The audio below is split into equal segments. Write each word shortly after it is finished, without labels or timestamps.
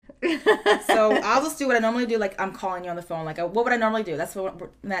So I'll just do what I normally do. Like, I'm calling you on the phone. Like, what would I normally do? That's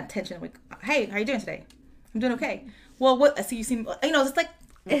what that tension. Like, hey, how you doing today? I'm doing okay. Well, what? I see you seem, it's like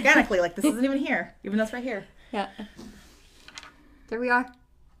organically, like this isn't even here, even though it's right here. Yeah. There we are.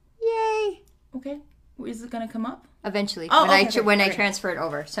 Yay. Okay. Is it going to come up? Eventually, Oh, when I transfer it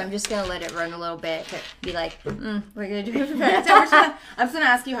over. So I'm just going to let it run a little bit. Be like, we're going to do it. I'm just going to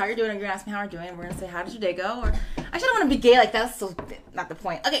ask you how you're doing, and you're going to ask me how I'm doing, and we're going to say, how did your day go? Or I shouldn't want to be gay like that. That's so not the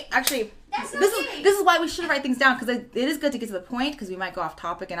point. Okay, actually, this is why we should write things down, because it is good to get to the point, because we might go off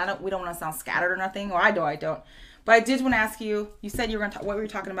topic, and we don't want to sound scattered or nothing, or I don't. But I did want to ask you, you said you were going to talk, what were you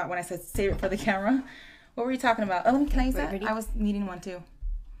talking about when I said save it for the camera? What were you talking about? Oh, can I use that? Ready? I was needing one too.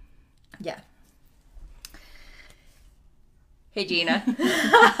 Yeah. Hey, Gina.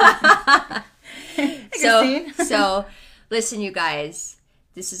 Hey, so, listen, you guys.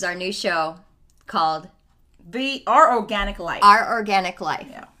 This is our new show called Our Organic Life. Our Organic Life.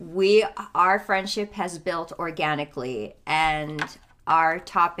 Yeah. Our friendship has built organically, and our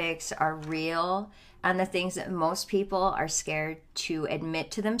topics are real, and the things that most people are scared to admit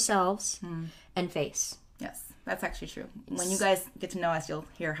to themselves and face. Yes. That's actually true. When you guys get to know us, you'll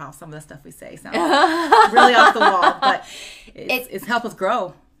hear how some of the stuff we say sounds really off the wall. But it's helped us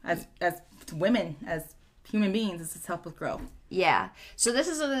grow as women, as human beings. It's helped us grow. Yeah. So this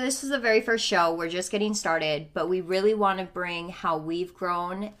is the very first show. We're just getting started, but we really want to bring how we've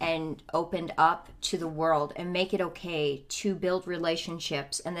grown and opened up to the world and make it okay to build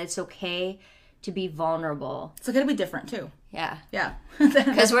relationships, and it's okay to be vulnerable. It's okay to be different too. Yeah. Yeah.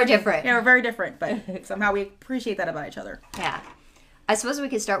 Because we're different. Yeah, we're very different, but somehow we appreciate that about each other. Yeah. I suppose we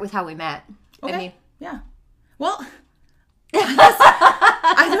could start with how we met. Okay. I mean, yeah. Well,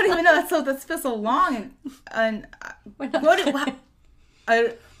 I don't even know. That feels so long.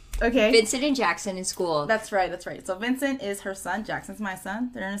 Okay. Vincent and Jackson in school. That's right. So Vincent is her son. Jackson's my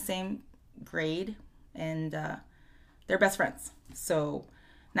son. They're in the same grade, and they're best friends. So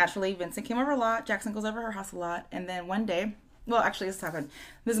naturally, Vincent came over a lot. Jackson goes over to her house a lot. And then one day, well, actually, this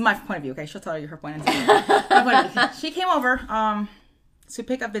is my point of view, okay? She'll tell you her point of view. My point of view. She came over to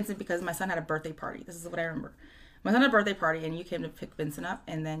pick up Vincent because my son had a birthday party. This is what I remember. My son had a birthday party, and you came to pick Vincent up,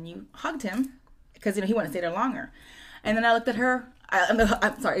 and then you hugged him because, he wanted to stay there longer. And then I looked at her.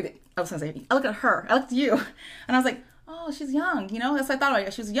 I'm sorry. I was going to say, I looked at her. I looked at you. And I was like, oh, she's young, That's what I thought about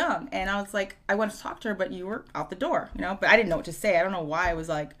her. She was young. And I was like, I wanted to talk to her, but you were out the door, But I didn't know what to say. I don't know why I was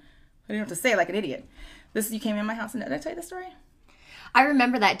like, I didn't know what to say, like an idiot. You came in my house, and did I tell you the story? I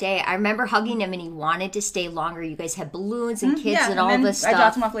remember that day. I remember hugging him, and he wanted to stay longer. You guys had balloons and kids and all this stuff. I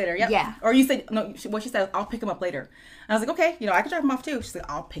dropped him off later. Yep. Yeah. Or you said, no, what she said, I'll pick him up later. And I was like, okay, I could drop him off too. She said,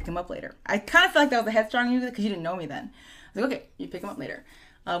 I'll pick him up later. I kind of felt like that was a headstrong you because you didn't know me then. I was like, okay, you pick him up later.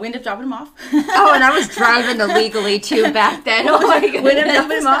 We ended up dropping him off. Oh, and I was driving illegally too back then. Oh my goodness. We ended up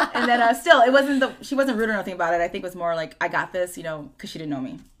dropping him off, and then still, she wasn't rude or nothing about it. I think it was more like, I got this, because she didn't know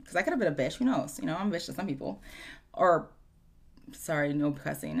me. Because I could have been a bitch. Who knows? I'm a bitch to some people. Or, sorry, no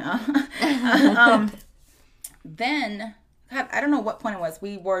cussing. Then, God, I don't know what point it was.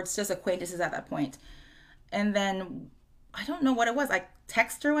 We were just acquaintances at that point. And then, I don't know what it was. I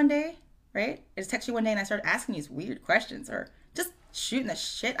texted her one day, right? I just texted you one day, and I started asking these weird questions, or just shooting the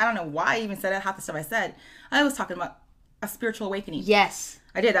shit. I don't know why I even said half the stuff I said. I was talking about a spiritual awakening. Yes.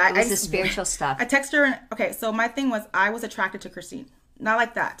 I did. It was the spiritual stuff. I texted her, and okay, so my thing was I was attracted to Christine. Not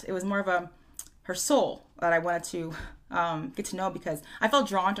like that. It was more of her soul that I wanted to get to know because I felt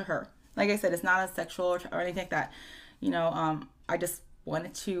drawn to her. Like I said, it's not a sexual or anything like that. I just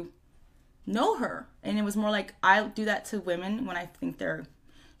wanted to know her. And it was more like I do that to women when I think they're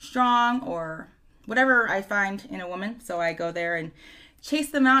strong or whatever I find in a woman. So I go there and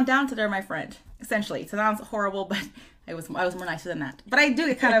chase them down to they're my friend, essentially. So that sounds horrible, but I was more nicer than that. But I do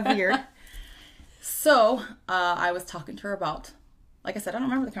get kind of weird. So I was talking to her about, like I said, I don't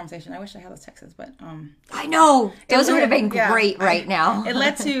remember the conversation. I wish I had those texts, but I know those would have been great right now. It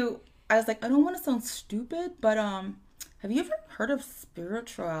led to, I was like, I don't want to sound stupid, but have you ever heard of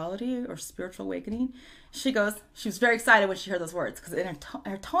spirituality or spiritual awakening? She was very excited when she heard those words because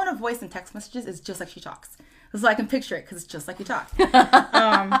her tone of voice in text messages is just like she talks. So I can picture it because it's just like you talk.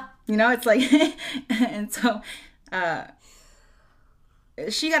 It's like, and so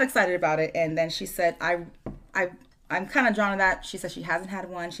she got excited about it, and then she said, I'm kind of drawn to that. She says she hasn't had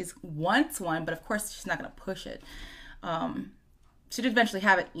one. She's wants one, but of course she's not going to push it. She did eventually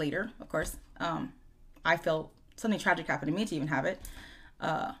have it later, of course. I felt something tragic happened to me to even have it.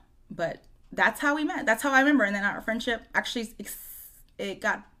 But that's how we met. That's how I remember. And then our friendship, actually, it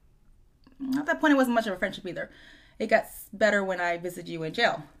got, at that point it wasn't much of a friendship either. It got better when I visited you in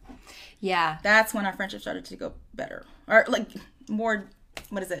jail. Yeah. That's when our friendship started to go better. Or like more,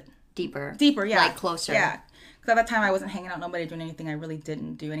 what is it? Deeper. Deeper, yeah. Like closer. Yeah. Because at that time I wasn't hanging out, nobody doing anything. I really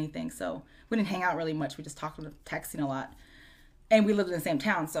didn't do anything. So we didn't hang out really much. We just talked and texting a lot. And we lived in the same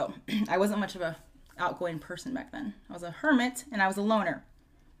town. So I wasn't much of a outgoing person back then. I was a hermit and I was a loner.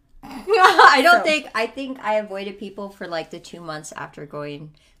 I think I avoided people for like the 2 months after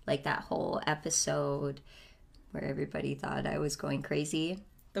going like that whole episode where everybody thought I was going crazy.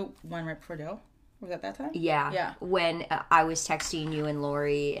 The one right before Dale? Was that that time? Yeah. Yeah. When I was texting you and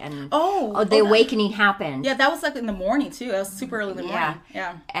Lori and the awakening happened. Yeah, that was like in the morning too. It was super early in the morning.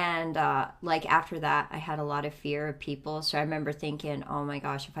 Yeah. And like after that, I had a lot of fear of people. So I remember thinking, oh my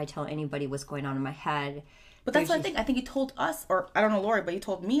gosh, if I tell anybody what's going on in my head. But that's what I think. I think you told us, or I don't know, Lori, but you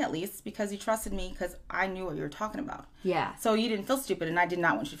told me at least because you trusted me because I knew what you were talking about. Yeah. So you didn't feel stupid, and I did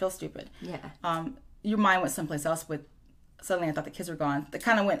not want you to feel stupid. Yeah. Your mind went someplace else with. Suddenly, I thought the kids were gone. It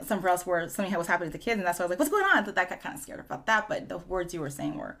kind of went somewhere else where something was happening to the kids, and that's why I was like, "What's going on?" I got kind of scared about that. But the words you were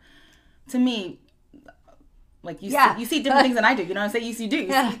saying were, to me, like you see different things than I do. You know what I'm saying? You do.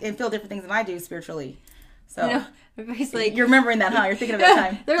 You see and feel different things than I do spiritually. So everybody's like, you're remembering that, huh? You're thinking of that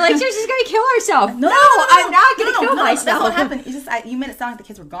time. They're like, she's just gonna kill herself. No, I'm not gonna kill myself. That's what happened. You you made it sound like the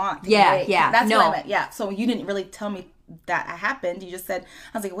kids were gone. Yeah. That's what I meant. Yeah. So you didn't really tell me that happened. You just said,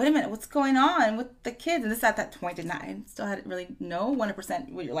 I was like, wait a minute, what's going on with the kids? And this at that point I still hadn't really know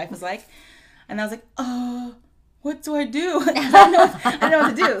 100% what your life was like. And I was like, what do I do? I don't know what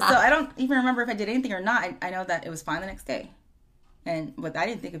to do. So I don't even remember if I did anything or not. I know that it was fine the next day. But I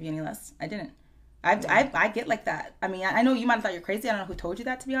didn't think of you any less. I didn't. I get like that. I mean, I know you might have thought you're crazy. I don't know who told you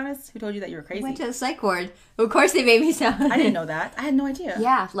that, to be honest. Who told you that you were crazy? I went to the psych ward. Of course they made me sound. I didn't know that. I had no idea.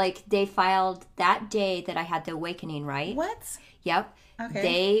 Yeah, like they filed that day that I had the awakening, right? What? Yep.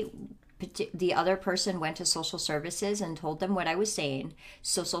 Okay. The other person went to social services and told them what I was saying.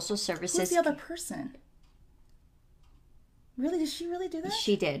 So social services... Who's the other person? Really? Did she really do that?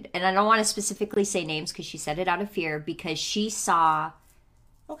 She did. And I don't want to specifically say names because she said it out of fear because she saw...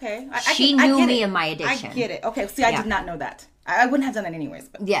 Okay. She knew me in my addiction. I get it. Okay. See, I did not know that. I wouldn't have done that anyways.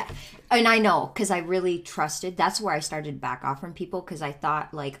 But. Yeah. And I know because I really trusted. That's where I started to back off from people because I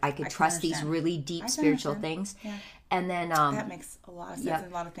thought like I could trust these really deep spiritual things. Yeah. And then... that makes a lot of sense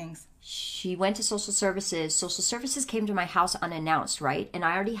and a lot of things. She went to social services. Social services came to my house unannounced, right? And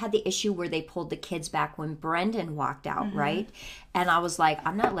I already had the issue where they pulled the kids back when Brendan walked out, right? And I was like,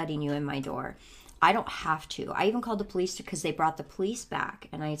 I'm not letting you in my door. I don't have to. I even called the police because they brought the police back.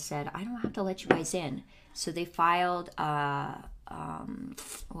 And I said, I don't have to let you guys in. So they filed,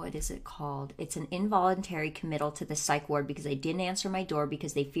 what is it called? It's an involuntary committal to the psych ward because I didn't answer my door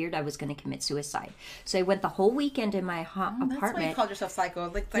because they feared I was going to commit suicide. So I went the whole weekend in my apartment. That's why you called yourself psycho. I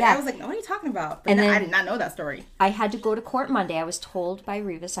was like, what are you talking about? But and then, I did not know that story. I had to go to court Monday. I was told by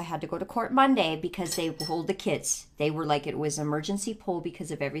Rivas I had to go to court Monday because they pulled the kids. They were like, it was emergency pull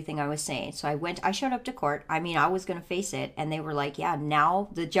because of everything I was saying. So I showed up to court. I mean, I was going to face it. And they were like, yeah, now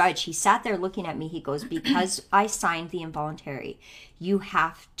the judge, he sat there looking at me. He goes, because I signed the involuntary, you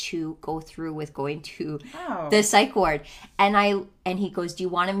have to go through with going to the psych ward. And he goes, do you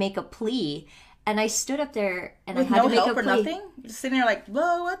want to make a plea? And I stood up there and with I had no to make help a plea. Or nothing? You're just sitting there like,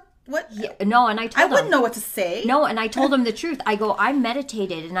 whoa, what? Yeah, no, and I told him. I wouldn't know what to say. No, and I told him the truth. I go, I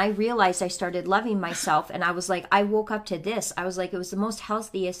meditated and I realized I started loving myself. And I was like, I woke up to this. I was like, it was the most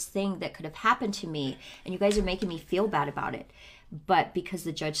healthiest thing that could have happened to me. And you guys are making me feel bad about it. But because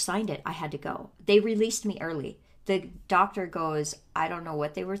the judge signed it, I had to go. They released me early. The doctor goes, I don't know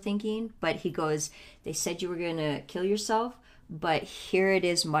what they were thinking, but he goes, they said you were going to kill yourself, but here it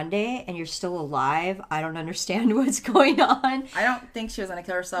is Monday and you're still alive. I don't understand what's going on. I don't think she was going to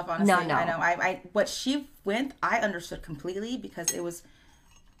kill herself, honestly. No. I know. What she went, I understood completely because it was,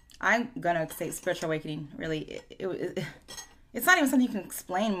 I'm going to say spiritual awakening, really. It's not even something you can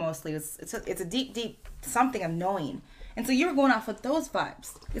explain mostly. It's a deep something of knowing. And so you were going off with those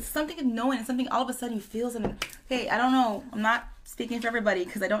vibes. It's something of knowing. It's something all of a sudden you feel something. Hey, I don't know. I'm not speaking for everybody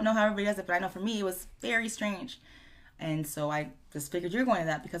because I don't know how everybody does it. But I know for me, it was very strange. And so I just figured you're going to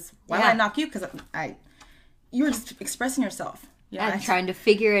that because why would I knock you? Because you were just expressing yourself. I'm trying to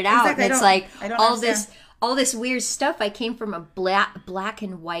figure it out. Exactly. It's like I don't all understand. all this weird stuff. I came from a black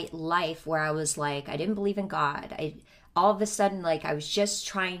and white life where I was like, I didn't believe in God. All of a sudden, like I was just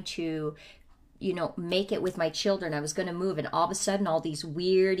trying to, make it with my children. I was going to move. And all of a sudden, all these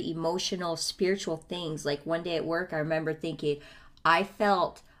weird, emotional, spiritual things. Like one day at work, I remember thinking, I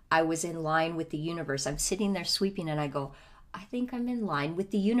felt I was in line with the universe. I'm sitting there sweeping and I go, I think I'm in line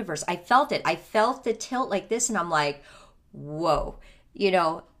with the universe. I felt it. I felt the tilt like this. And I'm like, whoa,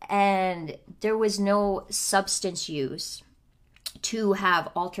 and there was no substance use to have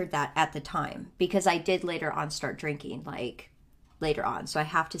altered that at the time because I did later on start drinking like later on. So I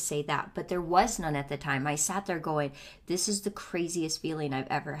have to say that. But there was none at the time. I sat there going, this is the craziest feeling I've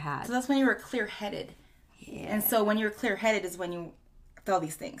ever had. So that's when you were clear-headed. Yeah. And so when you're clear-headed is when you feel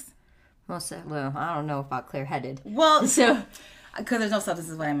these things. Well, I don't know about clear-headed. Well, So... because there's no substance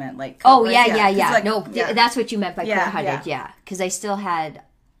is what I meant. Like, Oh, like, yeah. Like, No, that's what you meant by Yeah, clear-headed. yeah. Yeah. Because I still had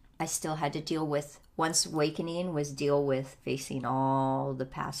to deal with, once awakening was deal with facing all the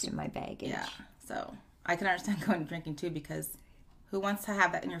past in my baggage. Yeah. So I can understand going drinking too, because who wants to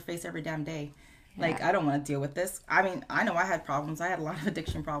have that in your face every damn day? Like, I don't want to deal with this. I mean, I know I had problems. I had a lot of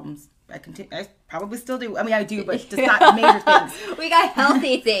addiction problems. I probably still do. I mean, I do, but just not major things. We got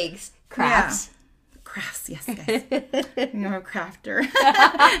healthy things. Crafts. Yeah. Crafts, yes, guys. I'm a crafter.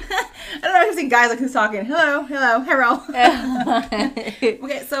 I don't know if you've seen guys like who's talking. Hello.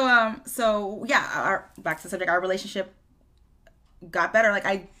 Okay, so yeah, back to the subject. Our relationship got better. Like,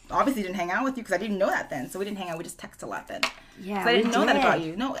 I obviously didn't hang out with you because I didn't know that then. So we didn't hang out. We just text a lot then. Yeah, I didn't know that about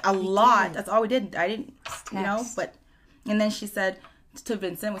you. No, a lot. did. That's all we did. I didn't, Text. you know. But and then she said to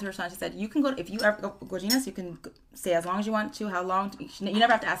Vincent with her son, she said, "You can go if you ever go Gina's, you can stay as long as you want to. How long? You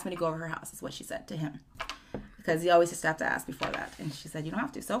never have to ask me to go over her house." Is what she said to him, because he always used to have to ask before that. And she said, "You don't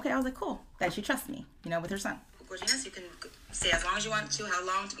have to." So okay, I was like, "Cool." Then she trusts me, you know, with her son. Gina's, you can stay as long as you want to. How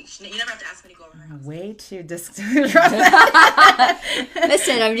long? You never have to ask me to go over her house. Way too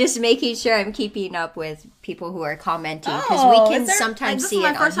Listen, I'm just making sure I'm keeping up with people who are commenting, because we can sometimes see it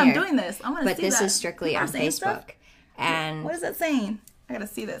on here. This is my first time doing this. I'm gonna but see this that. is strictly on saying Facebook. stuff? And What is that saying? I gotta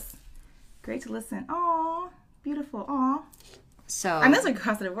see this. Great to listen. Aw, beautiful. Aw. so I mean, that's a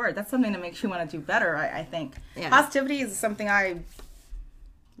positive word. That's something that makes you want to do better, I think. Yeah. Positivity is something I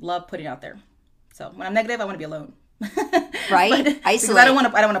love putting out there. So when I'm negative, I want to be alone. Right? Because Isolate. I don't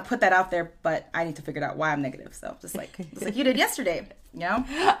want to put that out there, but I need to figure out why I'm negative. So just like you did yesterday, you know?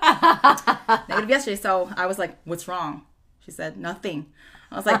 Negative yesterday. So I was like, "What's wrong?" She said, "Nothing."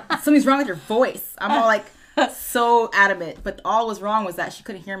 I was like, "Something's wrong with your voice." I'm all like so adamant, but all was wrong was that she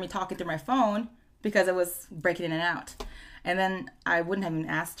couldn't hear me talking through my phone because it was breaking in and out. And then I wouldn't have even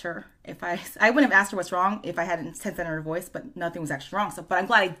asked her I wouldn't have asked her what's wrong if I hadn't sensed that in her voice, but nothing was actually wrong. So, but I'm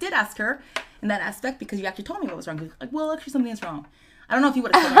glad I did ask her in that aspect, because you actually told me what was wrong. You were like, "Well, actually something is wrong." I don't know if you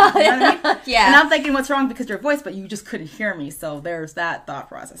would have told me. You know what I mean? Yeah. And I'm thinking, what's wrong because your voice, but you just couldn't hear me. So there's that thought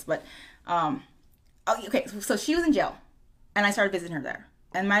process. But, okay, so she was in jail, and I started visiting her there.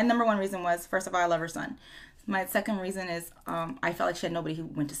 And my number one reason was, first of all, I love her son. My second reason is I felt like she had nobody who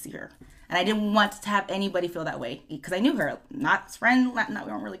went to see her. And I didn't want to have anybody feel that way, because I knew her. Not friend, we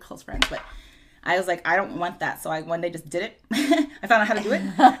weren't really close friends, but I was like, I don't want that. So I one day just did it. I found out how to do it,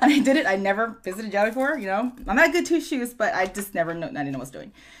 and I did it. I never visited jail before, you know. I'm not good two shoes, but I just never know. I didn't know what I was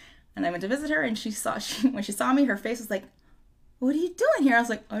doing. And I went to visit her, and when she saw me, her face was like, "What are you doing here?" I was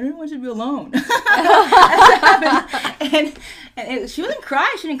like, "I didn't want you to be alone." and she wouldn't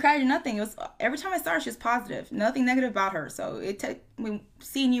cry. She didn't cry or nothing. It was every time I saw her, she was positive. Nothing negative about her. So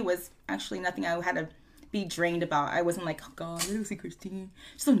seeing you was actually nothing I had to be drained about. I wasn't like, "Oh God, I don't see Christine.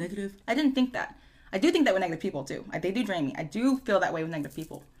 She's so negative." I didn't think that. I do think that with negative people too. They do drain me. I do feel that way with negative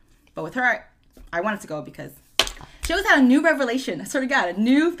people. But with her, I wanted to go because she always had a new revelation. I sort of got a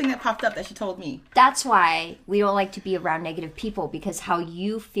new thing that popped up that she told me. That's why we don't like to be around negative people, because how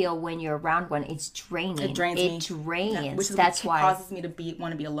you feel when you're around one, it's draining. It drains me. It drains. Which is That's what why causes me to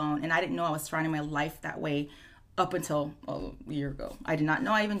want to be alone. And I didn't know I was surrounding my life that way up until a year ago. I did not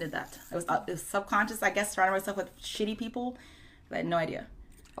know I even did that. It was subconscious, I guess, surrounding myself with shitty people. I had no idea.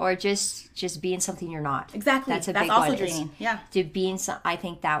 Or just being something you're not. Exactly. That's That's big also one. draining. Yeah. I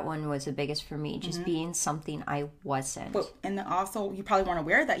think that one was the biggest for me. Just being something I wasn't. And then also, you probably weren't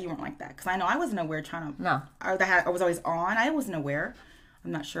aware that you weren't like that. Because I know I wasn't aware trying to... No. I was always on. I wasn't aware.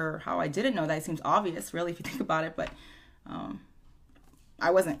 I'm not sure how I didn't know that. It seems obvious, really, if you think about it. But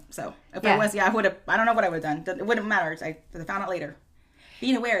I wasn't. So if I was, I would have... I don't know what I would have done. It wouldn't matter. I found out later.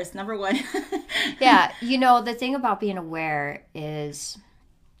 Being aware is number one. Yeah. You know, the thing about being aware is...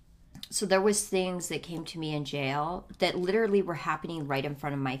 So there was things that came to me in jail that literally were happening right in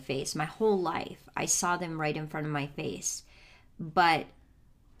front of my face. My whole life, I saw them right in front of my face. But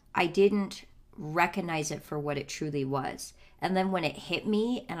I didn't recognize it for what it truly was. And then when it hit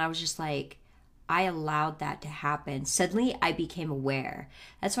me, and I was just like, I allowed that to happen. Suddenly, I became aware.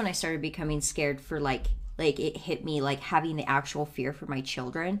 That's when I started becoming scared for like it hit me, like having the actual fear for my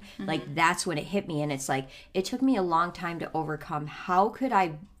children. Mm-hmm. Like that's when it hit me. And it's like, it took me a long time to overcome. How could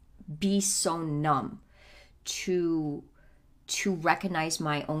I be so numb to recognize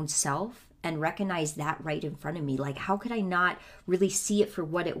my own self and recognize that right in front of me? Like, how could I not really see it for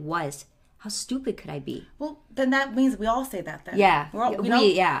what it was? How stupid could I be? Well, then that means we all say that then. Yeah.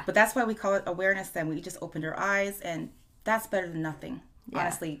 Yeah. But that's why we call it awareness then. We just opened our eyes and that's better than nothing. Yeah.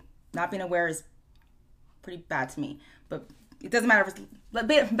 Honestly, not being aware is pretty bad to me. But it doesn't matter if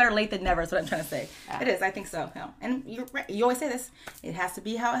it's better late than never is what I'm trying to say. It is. I think so. You know? And you're right. You always say this. It has to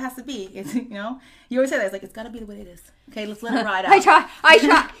be how it has to be. It's, you know, you always say that. It's like, it's got to be the way it is. Okay, let's let it ride out. I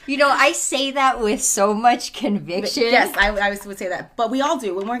try. You know, I say that with so much conviction. Yes, I would say that. But we all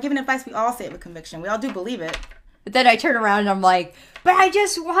do. When we're giving advice, we all say it with conviction. We all do believe it. But then I turn around and I'm like, but I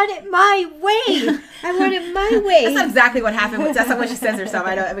just want it my way. I want it my way. That's not exactly what happened. That's not what she says herself.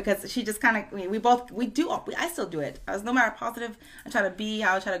 I know, because she just kind of, I still do it. I was no matter how positive I try to be,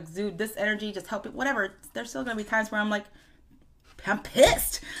 how I try to exude this energy, just help it, whatever. There's still going to be times where I'm like, I'm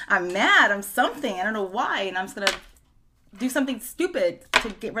pissed. I'm mad. I'm something. I don't know why. And I'm just going to do something stupid to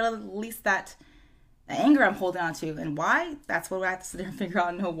get rid of at least that anger I'm holding on to. And why? That's what I have to sit there and figure out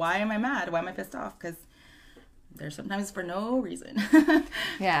and know, why am I mad? Why am I pissed off? Because there's sometimes for no reason.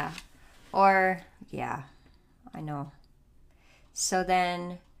 Yeah. Or, yeah, I know. So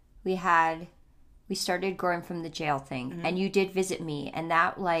then we started growing from the jail thing. Mm-hmm. And you did visit me. And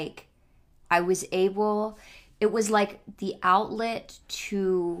that, like, it was like the outlet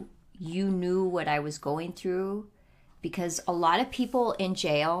to, you knew what I was going through. Because a lot of people in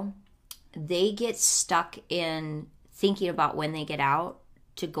jail, they get stuck in thinking about when they get out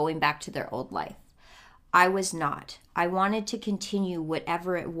to going back to their old life. I was not. I wanted to continue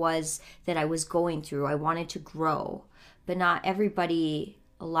whatever it was that I was going through. I wanted to grow. But not everybody,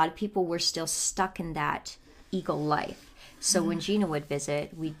 a lot of people were still stuck in that eagle life. So when Gina would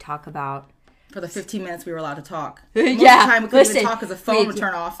visit, we'd talk about... For the 15 minutes we were allowed to talk. Yeah. Most of the time we couldn't even talk because the phone would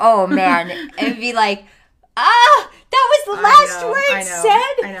turn off. Oh, man. It'd be like, that was the last word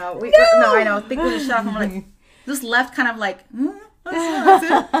said. I know. I know. I think we just shut off and we're like, just left kind of like,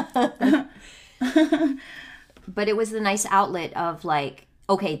 that's it. But it was the nice outlet of like,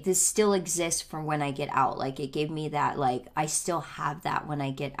 okay, this still exists from when I get out. Like, it gave me that, like, I still have that when I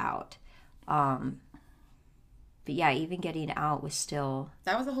get out. But yeah, even getting out was still...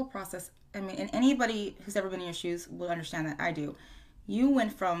 That was the whole process. I mean, and anybody who's ever been in your shoes will understand that. I do. You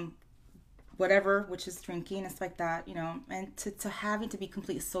went from whatever, which is drinking and stuff like that, you know, and to having to be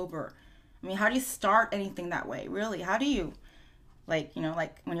completely sober. I mean, how do you start anything that way? Really? How do you... Like, you know,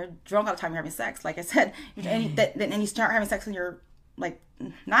 like when you're drunk all the time, you're having sex. Like I said, and you start having sex when you're like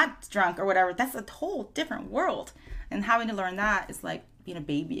not drunk or whatever. That's a whole different world. And having to learn that is like being a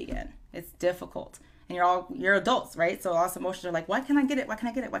baby again. It's difficult. And you're adults, right? So all those emotions are like, why can't I get it? Why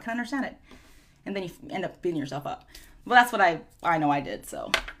can't I get it? Why can't I understand it? And then you end up beating yourself up. Well, that's what I know I did.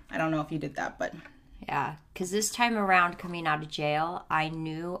 So I don't know if you did that, but... Yeah, because this time around coming out of jail, I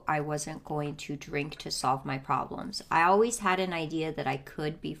knew I wasn't going to drink to solve my problems. I always had an idea that I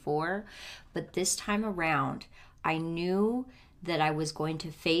could before, but this time around, I knew that I was going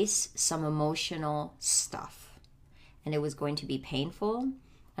to face some emotional stuff. And it was going to be painful,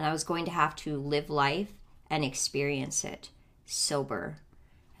 and I was going to have to live life and experience it sober.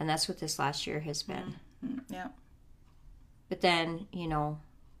 And that's what this last year has been. Yeah. But then, you know,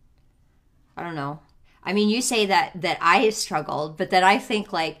 I don't know. I mean, you say that I struggled, but then I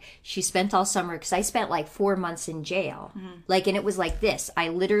think, like, she spent all summer, because I spent, like, 4 months in jail. Mm-hmm. Like, and it was like this. I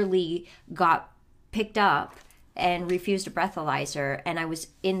literally got picked up and refused a breathalyzer, and I was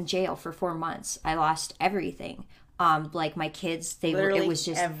in jail for 4 months. I lost everything. Like, my kids, it was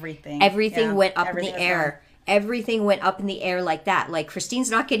just... Everything. Everything went up in the air. Everything went up in the air like that. Like, Christine's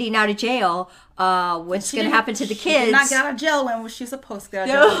not getting out of jail. What's going to happen to the kids? She did not get out of jail when she was supposed to get out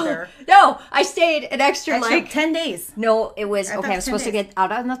of jail either. No, I stayed an extra, like... 10 days. No, it was... Okay, I was supposed to get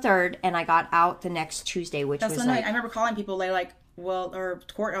out on the 3rd, and I got out the next Tuesday, which was like... I remember calling people, like, well, or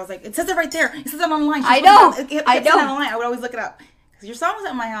court, I was like, it says it right there. It says it online. I know. I know. Online. I would always look it up. Because your son was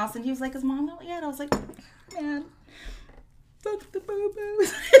at my house, and he was like, is mom not yet? I was like, man... Fuck the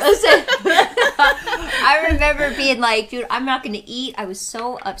boo-boos. I remember being like, dude, I'm not going to eat. I was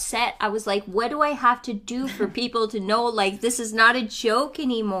so upset. I was like, what do I have to do for people to know, like, this is not a joke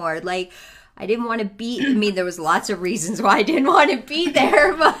anymore? Like, I didn't want to be, I mean, there was lots of reasons why I didn't want to be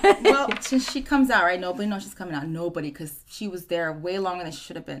there, but... Well, since she comes out, right? Nobody knows she's coming out. Nobody, because she was there way longer than she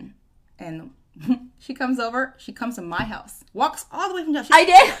should have been. And she comes over. She comes to my house. Walks all the way from jail. I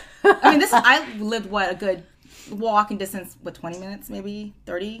did. I mean, I lived, a good... walking distance, 20 minutes, maybe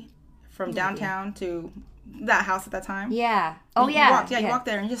 30 from downtown to that house at that time. Yeah. You walked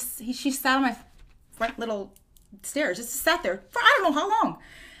there and she sat on my front little stairs, just sat there for I don't know how long,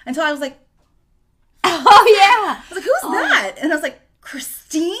 until I was like, oh yeah. I was like, who's that? And I was like,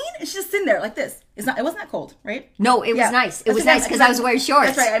 Christine? And she's just sitting there like this. It wasn't that cold, right? No, it was nice. It was nice because I was wearing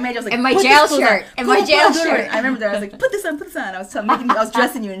shorts. That's right. I made you. I was like, and my jail shirt. And my jail shirt. I remember that. I was like, put this on. I was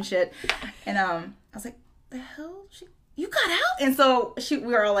dressing you and shit. And I was like, the hell? you got out? And so we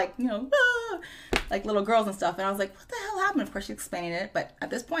were all like, ah, like little girls and stuff. And I was like, what the hell happened? Of course, she's explaining it. But at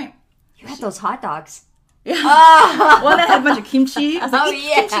this point, You had those hot dogs. yeah. Oh. One that had a bunch of kimchi. I was like,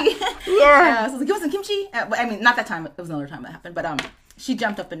 yeah. Kimchi. Yeah. So I was like, give us some kimchi. I mean, not that time. It was another time that happened. But she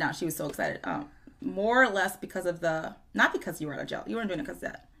jumped up and down. She was so excited. More or less because of not because you were out of jail. You weren't doing it because of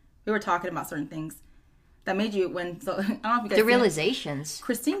that. We were talking about certain things that made you so I don't know if you guys The realizations.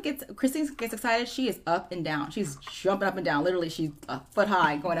 Christine gets excited. She is up and down. She's jumping up and down. Literally, she's a foot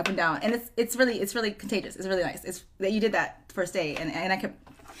high, going up and down, and it's really contagious. It's really nice. It's that you did that first day, and I kept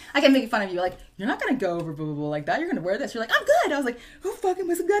making fun of you, like, you're not gonna go over blah blah blah like that. You're gonna wear this. You're like, I'm good. I was like, who fucking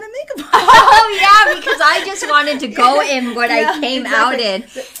was gonna makeup? Oh yeah, because I just wanted to go in when I came out in.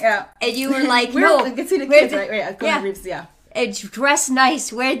 Yeah, and you were like, no, no, get to the kids, right? Yeah, Reeves, yeah. It's dress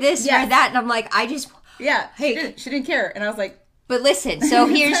nice. Wear this, wear that, and I'm like, I just. Yeah, she didn't care, and I was like, but listen, so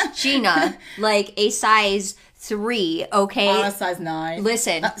here's Gina, like a size 3, okay? A size 9.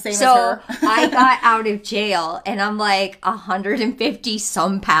 Listen, same so as her. I got out of jail, and I'm like 150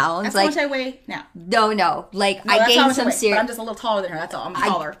 some pounds. That's like how much I weigh now. No, like I gained some serious. But I'm just a little taller than her. That's all. I'm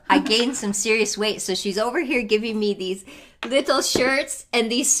taller. I gained some serious weight, so she's over here giving me these little shirts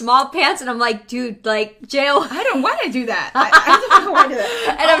and these small pants, and I'm like, dude, like jail. I don't want to do that. I don't want to do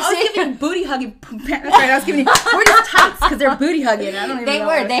that. And I was giving you booty hugging pants. Right, I was giving you we're just tights because they're booty hugging. I don't even They know.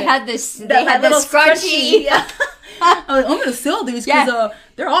 were. They had this. They had this scrunchie. Yeah. I was like, I'm gonna sell these because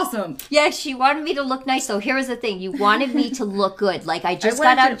they're awesome. Yeah, she wanted me to look nice. So here was the thing: you wanted me to look good. Like I just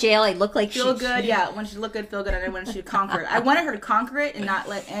got out of jail. I look like feel good. Yeah, I wanted you to look good, feel good, and I wanted you to conquer it. I wanted her to conquer it and not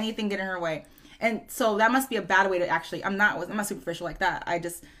let anything get in her way. And so that must be a bad way to actually. I'm not superficial like that. I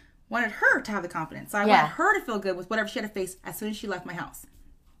just wanted her to have the confidence. So I wanted her to feel good with whatever she had to face as soon as she left my house.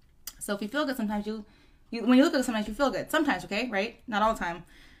 So if you feel good, sometimes you when you look good, sometimes you feel good. Sometimes, okay, right? Not all the time.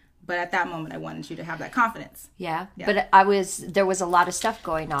 But at that moment, I wanted you to have that confidence. Yeah. But there was a lot of stuff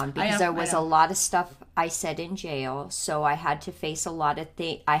going on because there was a lot of stuff I said in jail. So I had to face a lot of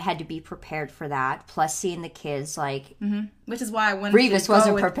things. I had to be prepared for that. Plus seeing the kids, like. Mm-hmm. Which is why I wanted Revis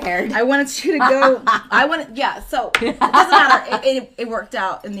wasn't prepared. I wanted you to go. So it doesn't matter. It worked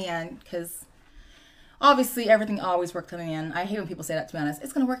out in the end because obviously everything always worked in the end. I hate when people say that, to be honest.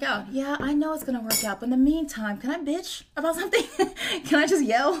 It's going to work out. Yeah, I know it's going to work out. But in the meantime, can I bitch about something? Can I just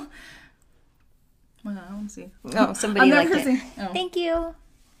yell? Well, I want to see. Oh, somebody liked it. Oh. Thank you.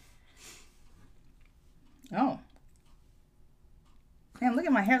 Oh. Man, look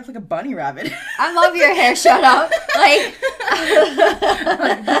at my hair. It looks like a bunny rabbit. I love your hair. Shut up. Like.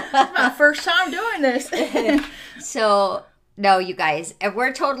 It's my first time doing this. So... No, you guys,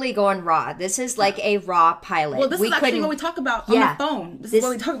 we're totally going raw. This is like a raw pilot. Well, this is actually what we talk about on the phone. This is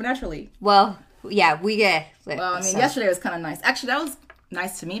what we talk about naturally. Well, yeah, we get. Well, I mean, yesterday was kind of nice. Actually, that was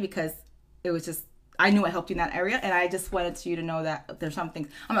nice to me because it was just, I knew I helped you in that area, and I just wanted you to know that there's some things,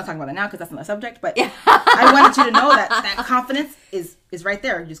 I'm not talking about it now because that's not the subject, but I wanted you to know that confidence is right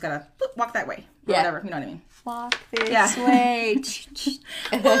there. You just gotta walk that way, or whatever, you know what I mean? Walk this way.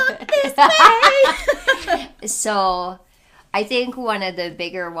 Walk this way. So... I think one of the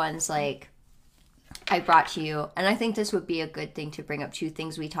bigger ones, like, I brought to you, and I think this would be a good thing to bring up. 2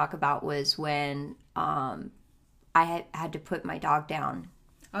 things we talk about was when I had to put my dog down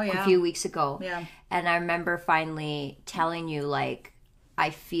a few weeks ago. Yeah. And I remember finally telling you, like,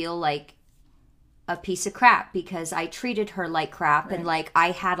 I feel like a piece of crap because I treated her like crap and, like,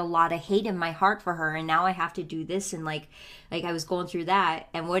 I had a lot of hate in my heart for her, and now I have to do this, and, like I was going through that.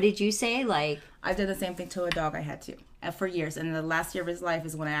 And what did you say? Like, I did the same thing to a dog I had to. For years, and the last year of his life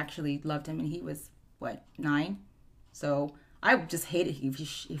is when I actually loved him, and he was 9. So I just hated if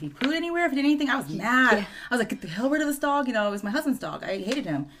he pooed anywhere, if he did anything, I was mad. Yeah. I was like, get the hell rid of this dog. You know, it was my husband's dog. I hated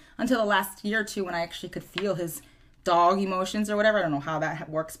him until the last year or 2 when I actually could feel his dog emotions or whatever. I don't know how that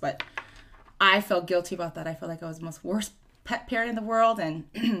works, but I felt guilty about that. I felt like I was the most worst pet parent in the world, and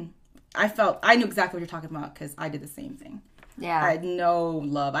I knew exactly what you're talking about because I did the same thing. Yeah, I had no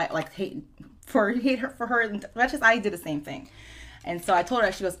love. I like hate her for her, and that's just I did the same thing. And so I told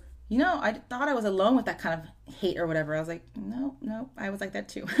her, she goes, you know, I thought I was alone with that kind of hate or whatever. I was like, no, I was like that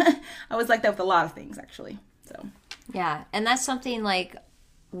too. I was like that with a lot of things actually. So yeah, and that's something like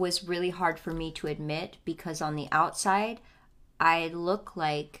was really hard for me to admit because on the outside I look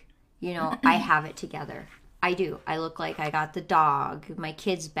like, you know, I have it together. I do. I look like I got the dog, my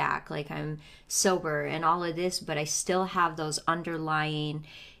kids back, like I'm sober and all of this, but I still have those underlying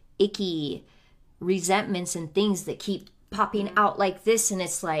icky resentments and things that keep popping out like this, and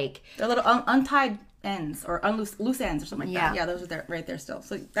it's like they're little untied ends or loose ends or something like that. Yeah, those are there, right there still.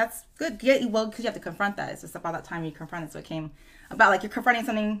 So that's good. Well, because you have to confront that. It's just about that time you confront it. So it came about like you're confronting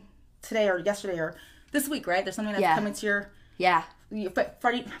something today or yesterday or this week, right? There's something that's coming to your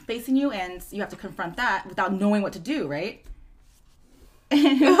facing you, and you have to confront that without knowing what to do, right?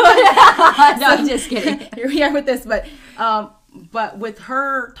 No, I'm just kidding. Here we are with this, but with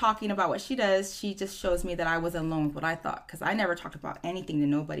her talking about what she does, she just shows me that I was alone with what I thought, because I never talked about anything to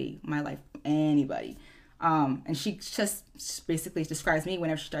nobody in my life, anybody. And she just basically describes me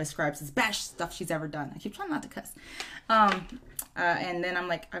whenever she describes the best stuff she's ever done. I keep trying not to cuss. And then I'm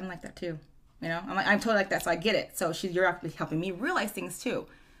like that too. You know, I'm totally like that, so I get it. So you're actually helping me realize things too.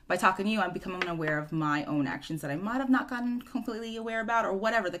 By talking to you, I'm becoming aware of my own actions that I might have not gotten completely aware about, or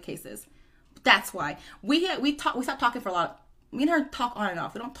whatever the case is. But that's why we stopped talking for a lot. Me and her talk on and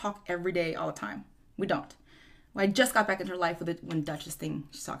off. We don't talk every day all the time. We don't. I just got back into her life with it when Dutch's thing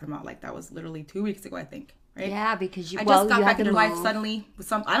she's talking about. Like, that was literally 2 weeks ago, I think. Right? Yeah, because I just got back into her life suddenly with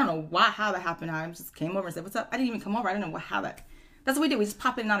some. I don't know how that happened. I just came over and said, "What's up?" I didn't even come over. I don't know how that. That's what we did. We just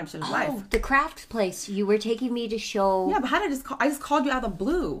pop in and out of each other's life. Oh, the craft place. You were taking me to show. Yeah, but how did I just called you out of the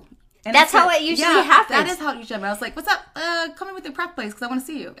blue. And that's how it usually happens. That is how it usually happens. I was like, "What's up? Come in with the craft place because I want to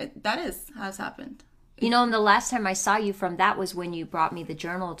see you." That is how it's happened. You know, and the last time I saw you from that was when you brought me the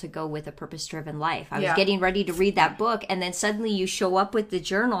journal to go with A Purpose-Driven Life. I was getting ready to read that book, and then suddenly you show up with the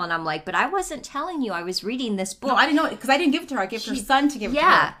journal, and I'm like, but I wasn't telling you I was reading this book. No, I didn't know it, because I didn't give it to her. I gave her son to give it to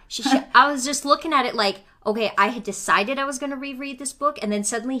her. Yeah. I was just looking at it like, okay, I had decided I was going to reread this book, and then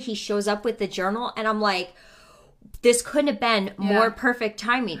suddenly he shows up with the journal, and I'm like, this couldn't have been more perfect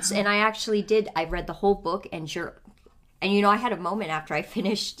timing. And I actually did. I read the whole book, and you know, I had a moment after I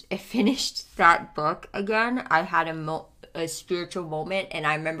finished that book again. I had a spiritual moment, and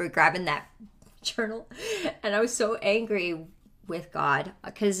I remember grabbing that journal, and I was so angry with God,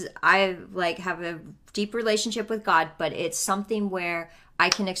 because I have a deep relationship with God, but it's something where I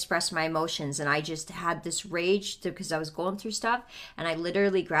can express my emotions, and I just had this rage because I was going through stuff, and I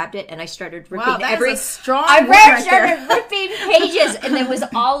literally grabbed it and I started ripping ripping pages, and it was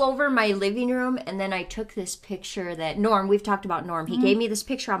all over my living room. And then I took this picture that we've talked about Norm. He gave me this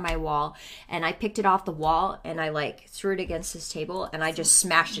picture on my wall, and I picked it off the wall and I threw it against his table, and I just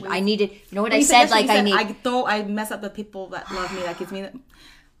smashed it. I needed, you know what I said? I mess up the people that love me. That gives me.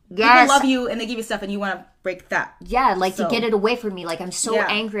 Yes. People love you and they give you stuff and you want to break that. Yeah, to get it away from me. I'm so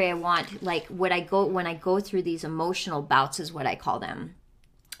angry. I want, when I go through these emotional bouts is what I call them.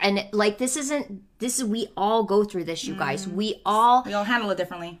 And we all go through this, you guys. We all handle it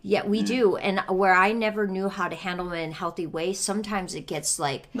differently. Yeah, we do. And where I never knew how to handle it in healthy ways, sometimes it gets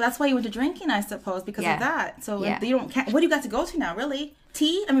Well, that's why you went to drinking, I suppose, because of that. So you don't, what do you got to go to now, really?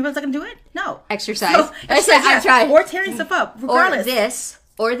 Tea? I mean, what's that going to do it? No. Exercise. So, I'm trying. Or tearing stuff up, regardless.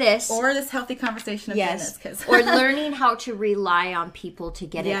 Or this healthy conversation of business. Or learning how to rely on people to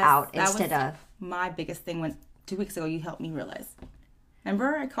get it out instead of. My biggest thing when 2 weeks ago you helped me realize.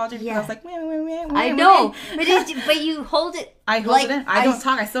 Remember, I called you because I was like, I know, but you hold it. I hold it in. I don't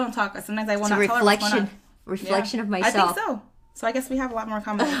talk. I still don't talk. Sometimes I want to tell her what's going on. Reflection of myself. I think so. So I guess we have a lot more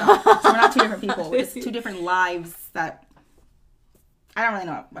common about. So we're not two different people. We're just two different lives that. I don't really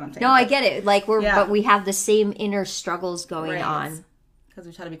know what I'm saying. No, I get it. But we have the same inner struggles going on. Because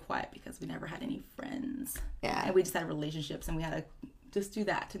we try to be quiet because we never had any friends. Yeah. And we just had relationships and we had to just do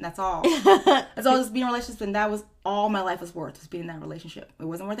that. And that's all. That's all, just being in a relationship. And that was all my life was worth, was being in that relationship. It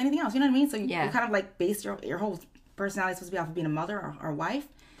wasn't worth anything else. You know what I mean? So you kind of base your whole personality supposed to be off of being a mother or a wife.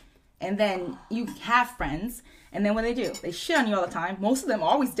 And then you have friends. And then what they do? They shit on you all the time. Most of them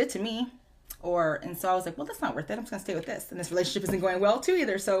always did to me. And so I was like, well, that's not worth it. I'm just going to stay with this. And this relationship isn't going well too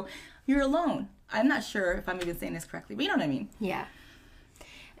either. So you're alone. I'm not sure if I'm even saying this correctly, but you know what I mean? Yeah.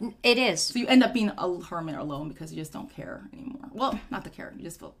 It is. So you end up being a hermit or alone because you just don't care anymore. Well, not the care. You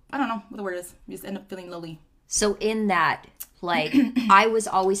just feel, I don't know what the word is. You just end up feeling lonely. So in that, I was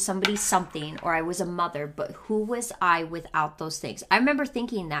always something, or I was a mother, but who was I without those things? I remember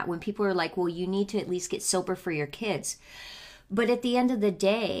thinking that when people were like, well, you need to at least get sober for your kids. But at the end of the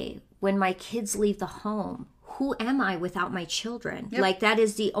day, when my kids leave the home, who am I without my children? Yep. That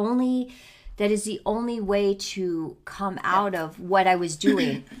is the only way to come out of what I was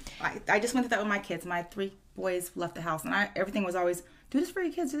doing. I just went through that with my kids. My 3 boys left the house, and everything was always, do this for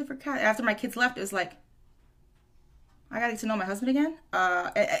your kids, do this for your cat. After my kids left, it was like, I got to get to know my husband again.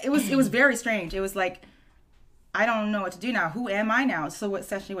 It was very strange. It was like, I don't know what to do now. Who am I now? So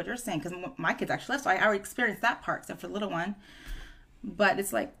essentially what you're saying, because my kids actually left, so I already experienced that part, except for the little one. But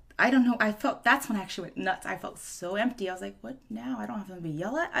it's like, I don't know. I felt, that's when I actually went nuts. I felt so empty. I was like, what now? I don't have to be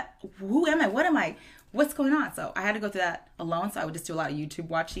yelled at. Who am I? What am I? What's going on? So I had to go through that alone. So I would just do a lot of YouTube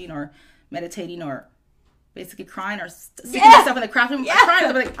watching or meditating or basically crying or sticking myself in the craft room.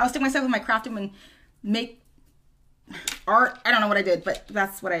 I was sticking myself in my craft room and art. I don't know what I did, but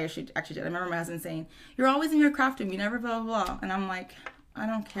that's what I actually did. I remember my husband saying, "You're always in your craft room. You never blah, blah, blah." And I'm like, I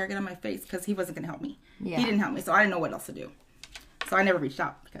don't care. Get on my face, because he wasn't going to help me. Yeah. He didn't help me, so I didn't know what else to do. So I never reached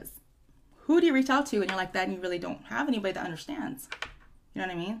out, because who do you reach out to when you're like that and you really don't have anybody that understands? You know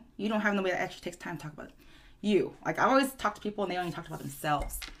what I mean? You don't have nobody that actually takes time to talk about it. You. Like, I always talk to people and they only talk about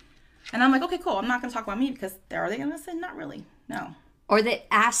themselves. And I'm like, okay, cool. I'm not going to talk about me, because are they going to listen? Not really. No. Or that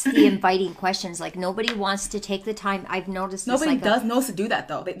ask the inviting questions. Like, nobody wants to take the time. I've noticed this. Nobody knows to do that,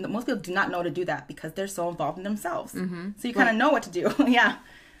 though. Most people do not know to do that, because they're so involved in themselves. Mm-hmm. So you kind of know what to do. Yeah.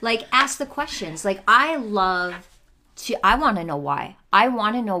 Like, ask the questions. Like, I want to know why. I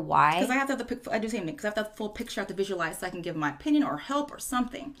want to know why. Because I have to have because I have the full picture. I have to visualize so I can give my opinion or help or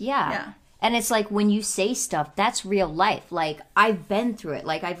something. Yeah. And it's like, when you say stuff, that's real life. Like, I've been through it.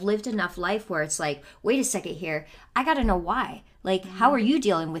 Like, I've lived enough life where it's like, wait a second here. I got to know why. Like, how are you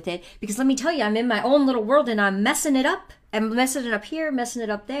dealing with it? Because let me tell you, I'm in my own little world and I'm messing it up. I'm messing it up here, messing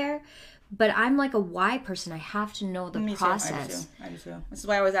it up there. But I'm like a why person. I have to know the process. I do too. This is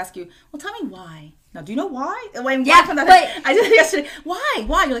why I always ask you, well, tell me why. Now, do you know why? Yeah, but I did it yesterday. Why?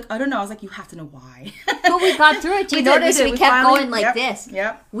 You're like, I don't know. I was like, you have to know why. But we got through it. Do you notice we kept finally, going like this?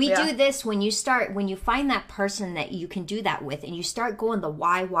 Yep. We do this when you find that person that you can do that with, and you start going the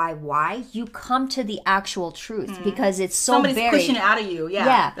why, you come to the actual truth, because it's so somebody's pushing it out of you.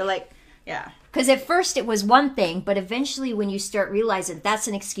 Yeah. They're like, yeah. Because at first it was one thing, but eventually when you start realizing that's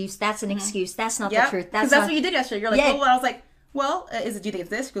an excuse, that's an excuse, that's not the truth. That's what you did yesterday. You're like, well, I was like, well, do you think it's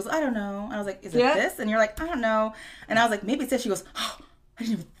this? She goes, I don't know. And I was like, is it this? And you're like, I don't know. And I was like, maybe it's this. She goes, oh, I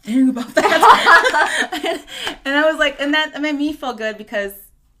didn't even think about that. and I was like, and that made me feel good, because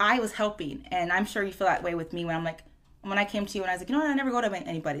I was helping. And I'm sure you feel that way with me when I came to you and I was like, you know what, I never go to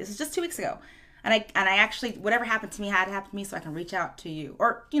anybody. This is just 2 weeks ago. And I actually, whatever happened to me had happened to me, so I can reach out to you.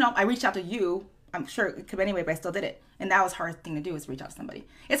 Or, I reached out to you. I'm sure it could be anyway, but I still did it. And that was a hard thing to do, is reach out to somebody.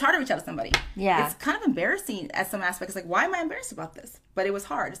 It's hard to reach out to somebody. Yeah. It's kind of embarrassing at some aspects. Like, why am I embarrassed about this? But it was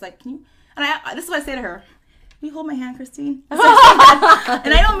hard. It's like, can you... And this is what I say to her. Will you hold my hand, Christine? And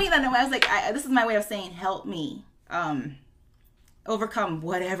I don't mean that in a way. I was like, this is my way of saying, help me overcome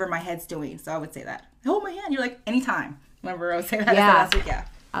whatever my head's doing. So I would say that. Hold my hand. You're like, anytime. Remember I would say that last week? Yeah.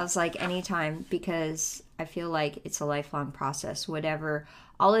 I was like, anytime, because I feel like it's a lifelong process. Whatever,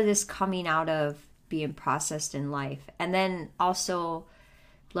 all of this coming out of being processed in life. And then also,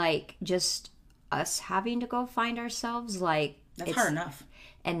 like, just us having to go find ourselves. Like, that's hard enough.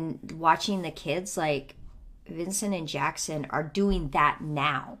 And watching the kids, like, Vincent and Jackson are doing that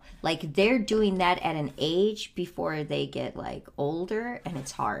now. Like, they're doing that at an age before they get, like, older. And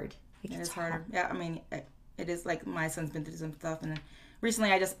it's hard. Like, it's harder. Yeah, I mean, it is like my son's been through some stuff, and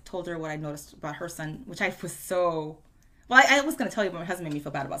recently I just told her what I noticed about her son, which I was so... Well, I was going to tell you, but my husband made me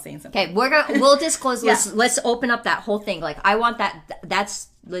feel bad about saying something. Okay, we'll disclose. Yeah. Let's open up that whole thing. Like, I want that.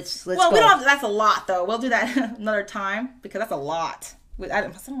 Let's well, go. We don't have, that's a lot, though. We'll do that another time, because that's a lot. I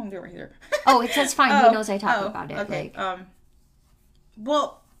don't want to do it right here. Oh, that's fine. He knows I talk about it. Okay.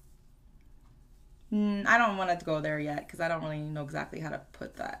 Well, I don't want to go there yet, because I don't really know exactly how to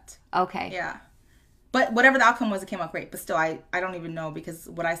put that. Okay. Yeah. But whatever the outcome was, it came out great. But still, I don't even know, because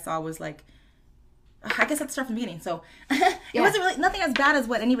what I saw was like, I guess let's start from the beginning. So it wasn't really nothing as bad as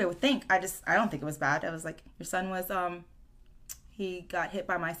what anybody would think. I don't think it was bad. I was like, your son was he got hit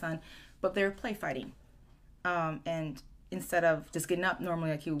by my son, but they were play fighting. And instead of just getting up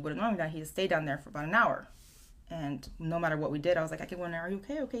normally like he would have normally done, he just stayed down there for about an hour. And no matter what we did, I was like, I could go in there, are you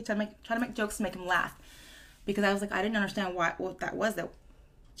okay? Okay, try to make jokes to make him laugh. Because I was like, I didn't understand what that was, that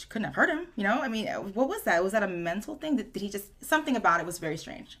she couldn't have hurt him, I mean, what was that? Was that a mental thing? Did he just... Something about it was very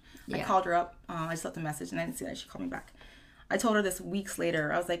strange. Yeah. I called her up. I just left a message, and I didn't see that. She called me back. I told her this weeks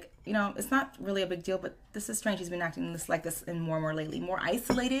later. I was like, it's not really a big deal, but this is strange. He's been acting like this and more and more lately. More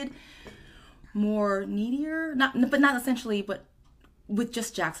isolated, more needier. Not essentially, but with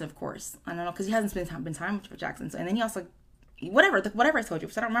just Jackson, of course. I don't know, because he hasn't spent time with Jackson. So, and then he also... Whatever I told you,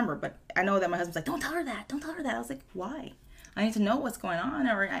 because I don't remember, but I know that my husband's like, don't tell her that. I was like, why? I need to know what's going on.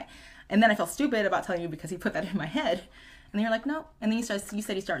 And then I felt stupid about telling you, because he put that in my head. And then you're like, no. And then you said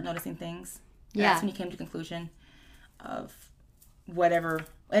you start noticing things. Yeah. That's when you came to the conclusion of whatever.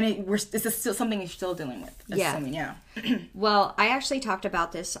 And this is still something you're still dealing with. Assuming, yeah. Well, I actually talked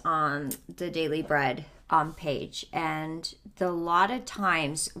about this on the Daily Bread page. And a lot of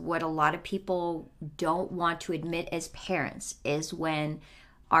times, what a lot of people don't want to admit as parents is when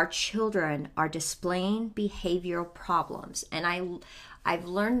our children are displaying behavioral problems. And I've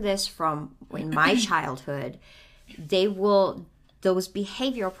learned this from in my childhood. Those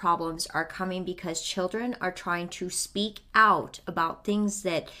behavioral problems are coming because children are trying to speak out about things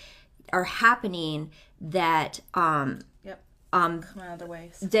that are happening that Yep. Come out other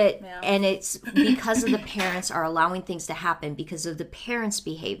ways. that and it's because of the parents are allowing things to happen because of the parents'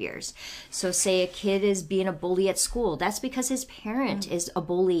 behaviors. So say a kid is being a bully at school, that's because his parent is a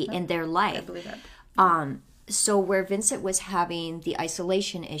bully in their life. I believe that. So where Vincent was having the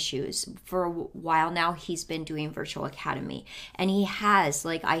isolation issues for a while now, he's been doing Virtual Academy, and he has,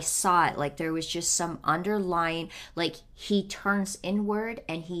 like, I saw it, like there was just some underlying, like he turns inward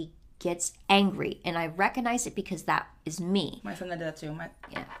and he gets angry, and I recognize it because that is me. My son did that too.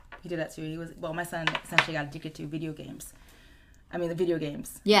 Yeah. He did that too. My son essentially got addicted to video games. I mean, the video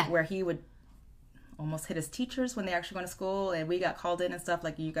games. Yeah. Where he would almost hit his teachers when they actually going to school, and we got called in and stuff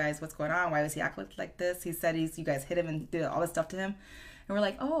like, you guys, what's going on? Why was he acting like this? He said you guys hit him and did all this stuff to him. And we're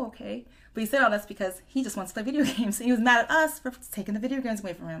like, oh, okay. But he said all this because he just wants to play video games. And he was mad at us for taking the video games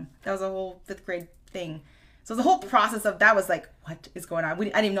away from him. That was a whole 5th grade thing. So the whole process of that was like, what is going on? I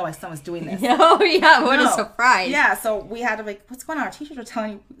didn't even know my son was doing this. Oh, yeah. What a surprise. Yeah, so we had to like, what's going on? Our teachers were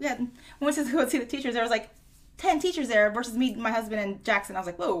telling you. Yeah, when we went to go see the teachers, there was like 10 teachers there versus me, my husband, and Jackson. I was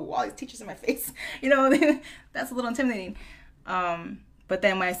like, whoa, all these teachers in my face. You know, that's a little intimidating. But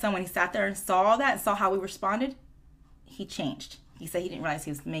then my son, when he sat there and saw all that and saw how we responded, he changed. He said he didn't realize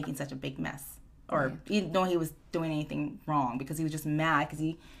he was making such a big mess. Or he didn't know he was doing anything wrong because he was just mad because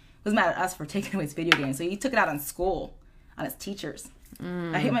he was mad at us for taking away his video games. So he took it out on school, on his teachers.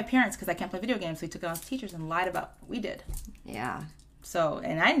 I hate my parents because I can't play video games. So he took it on his teachers and lied about what we did. Yeah. So,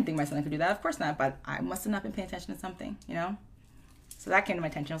 and I didn't think my son could do that. Of course not. But I must have not been paying attention to something, you know? So that came to my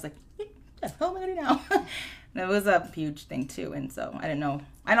attention. I was like, what the hell am I going to do now? And it was a huge thing, too. And so I didn't know.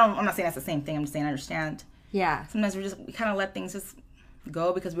 I'm not saying that's the same thing. I'm just saying I understand. Yeah. Sometimes we kind of let things just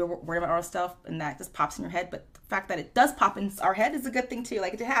go because we're worried about our stuff and that just pops in your head. But the fact that it does pop in our head is a good thing, too.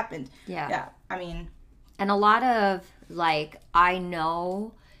 Like, it happened. Yeah. Yeah. I mean. And a lot of, like, I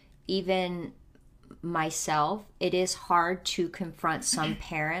know even myself, it is hard to confront some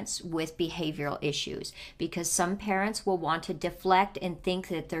parents with behavioral issues because some parents will want to deflect and think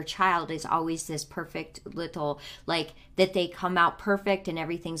that their child is always this perfect little, like, that they come out perfect and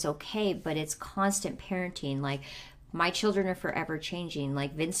everything's okay, but it's constant parenting. Like, my children are forever changing.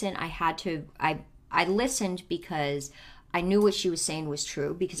 Like Vincent, I listened because I knew what she was saying was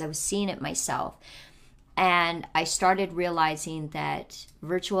true because I was seeing it myself. And I started realizing that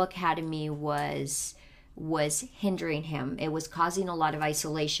Virtual Academy was hindering him. It was causing a lot of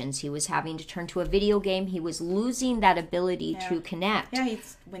isolations. He was having to turn to a video game. He was losing that ability to connect. Yeah,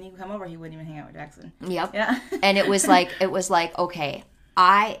 when he would come over, he wouldn't even hang out with Jackson. Yep. Yeah. And it was like, okay,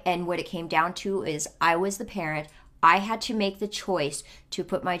 and what it came down to is I was the parent. I had to make the choice to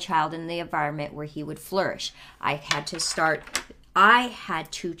put my child in the environment where he would flourish. I had to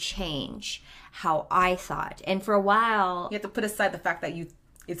change how I thought. And for a while, you have to put aside the fact that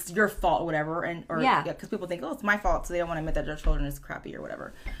it's your fault or whatever, because people think, oh, it's my fault, so they don't want to admit that their children is crappy or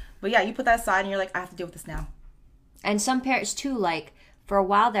whatever. But yeah, you put that aside and you're like, I have to deal with this now. And some parents too, like, for a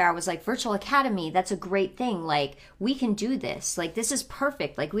while there, I was like, Virtual Academy, that's a great thing. Like, we can do this. Like, this is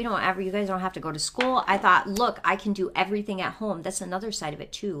perfect. Like, you guys don't have to go to school. I thought, look, I can do everything at home. That's another side of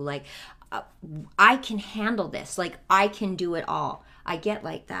it too. Like, I can handle this. Like, I can do it all. I get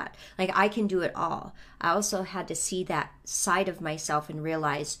like that. Like, I can do it all. I also had to see that side of myself and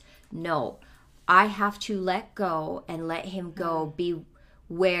realize, no, I have to let go and let him go be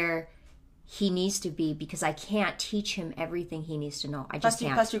where he needs to be because I can't teach him everything he needs to know. I just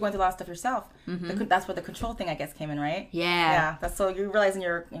can't. Plus, you're going through a lot of stuff yourself. Mm-hmm. That's where the control thing, I guess, came in, right? Yeah. Yeah. That's so you're realizing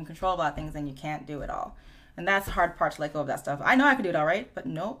you're in control of a lot of things and you can't do it all. And that's the hard part to let go of that stuff. I know I could do it all right, but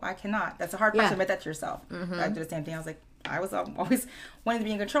no, I cannot. That's a hard part to admit that to yourself. Mm-hmm. I do the same thing. I was like, I was always wanting to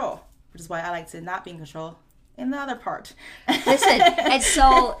be in control, which is why I like to not be in control in the other part. Listen, and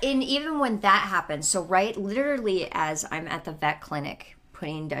so even when that happens, so right, literally as I'm at the vet clinic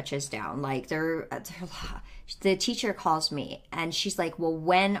putting Duchess down, like the teacher calls me and she's like, well,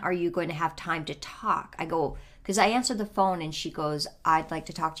 when are you going to have time to talk? I go, because I answered the phone and she goes, I'd like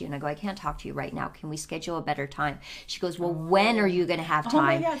to talk to you. And I go, I can't talk to you right now. Can we schedule a better time? She goes, well, when are you going to have time? Oh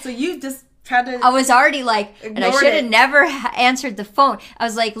my God. So you just tried to... I was already like, and I should have never answered the phone. I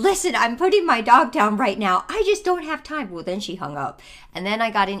was like, listen, I'm putting my dog down right now. I just don't have time. Well, then she hung up. And then I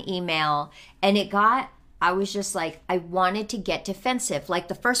got an email and I was just like, I wanted to get defensive. Like,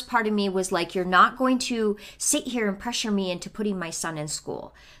 the first part of me was like, you're not going to sit here and pressure me into putting my son in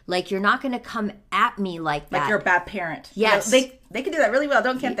school. Like, you're not going to come at me like that. Like you're a bad parent. Yes. They can do that really well,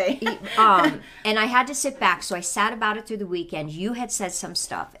 can't they? And I had to sit back, so I sat about it through the weekend. You had said some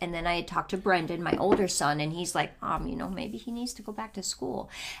stuff, and then I had talked to Brendan, my older son, and he's like, maybe he needs to go back to school.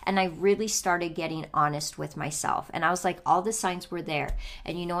 And I really started getting honest with myself, and I was like, all the signs were there.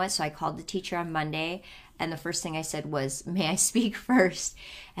 And you know what? So I called the teacher on Monday, and the first thing I said was, "May I speak first?"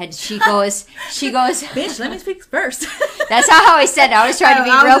 And she goes, "Bitch, let me speak first." That's not how I said it. I was trying to be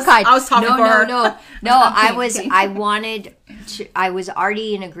real kind. I was talking for her. No. I was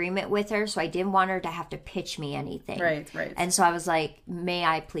already in agreement with her, so I didn't want her to have to pitch me anything. Right. And so I was like, "May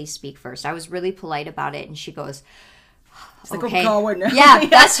I please speak first?" I was really polite about it, and she goes, "Okay." Yeah,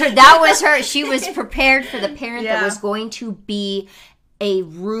 that's her. That was her. She was prepared for the parent that was going to be a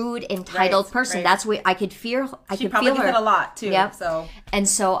rude, entitled person. Right. That's what I could feel. She probably gets it a lot too. Yep.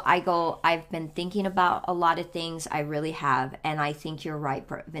 So I go, I've been thinking about a lot of things. I really have, and I think you're right.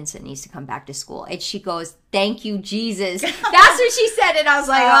 Vincent needs to come back to school. And she goes, "Thank you, Jesus." That's what she said, and I was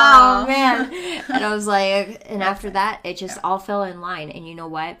like, "Oh man!" And I was like, and after that, it just all fell in line. And you know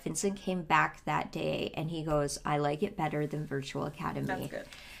what? Vincent came back that day, and he goes, "I like it better than Virtual Academy." That's good.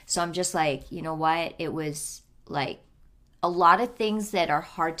 So I'm just like, you know what? It was like a lot of things that are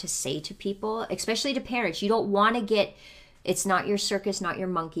hard to say to people, especially to parents. You don't want to get, it's not your circus, not your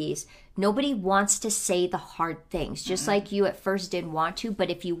monkeys. Nobody wants to say the hard things, just like you at first didn't want to. But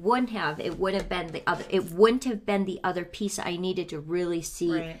if you wouldn't have, it wouldn't have been the other piece I needed to really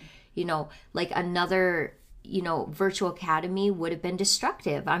see, like another, Virtual Academy would have been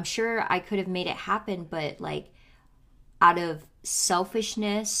destructive. I'm sure I could have made it happen, but like out of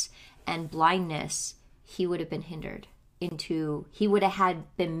selfishness and blindness, he would have been hindered. He would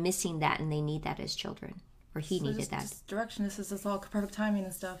have been missing that, and they need that as children, or he needed that. Just direction. This is all perfect timing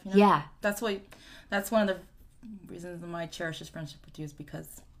and stuff. Yeah, that's one of the reasons my cherish this friendship with you is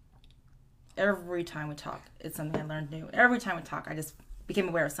because every time we talk, it's something I learned new. Every time we talk, I just became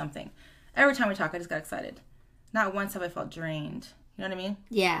aware of something. Every time we talk, I just got excited. Not once have I felt drained. You know what I mean?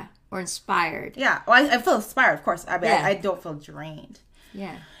 Yeah, or inspired. Yeah, well, I feel inspired, of course. I don't feel drained.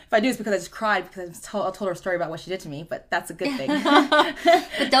 Yeah. If I do, it's because I just cried because I told her a story about what she did to me, but that's a good thing.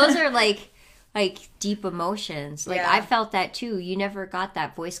 But those are like deep emotions. Like I felt that too. You never got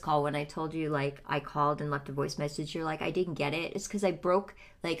that voice call when I told you, like, I called and left a voice message. You're like, I didn't get it. It's because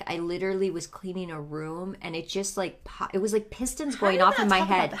I literally was cleaning a room, and it just it was like pistons going off in my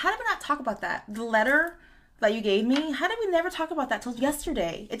head. How did we not talk about that? The letter that you gave me, how did we never talk about that till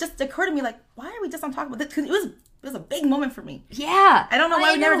yesterday? It just occurred to me, like, why are we just not talking about this? Because it was a big moment for me. Yeah. I don't know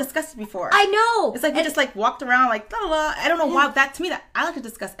why we never discussed it before. I know. It's like we just walked around like, blah, blah, blah. I don't know why. To me, that I like to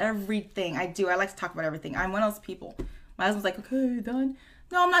discuss everything I do. I like to talk about everything. I'm one of those people. My husband's like, okay, done?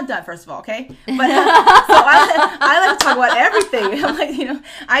 No, I'm not done, first of all, okay? But so I like to talk about everything. I'm like,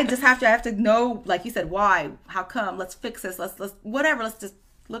 I have to know, like you said, why, how come, let's fix this, let's whatever, let's just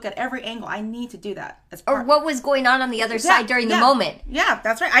look at every angle. I need to do that. Or what was going on the other side during the moment. Yeah,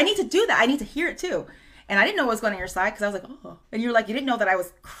 that's right. I need to do that. I need to hear it too. And I didn't know what was going on your side because I was like, oh. And you're like, you didn't know that I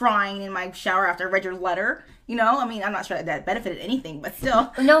was crying in my shower after I read your letter. I mean, I'm not sure that benefited anything, but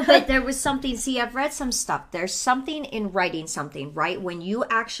still. No, but there was something. See, I've read some stuff. There's something in writing something, right? When you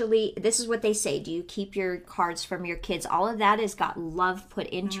actually, this is what they say. Do you keep your cards from your kids? All of that has got love put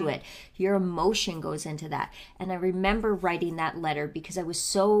into it. Your emotion goes into that. And I remember writing that letter because I was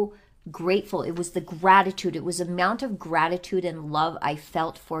so grateful. It was the gratitude. It was the amount of gratitude and love I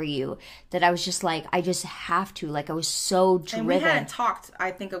felt for you that I was just like, I just have to. Like, I was so driven. And we hadn't talked, I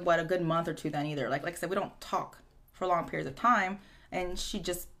think, of a good month or two then either. Like I said, we don't talk for long periods of time. And she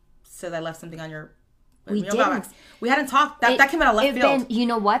just said I left something on your mailbox. We hadn't talked. That came out of left field. You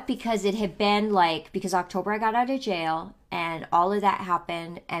know what? Because it had been because October I got out of jail and all of that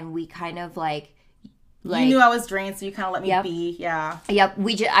happened, and we kind of you knew I was drained, so you kind of let me be. Yeah. Yep.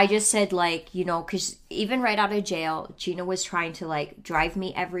 I just said, because even right out of jail, Gina was trying to drive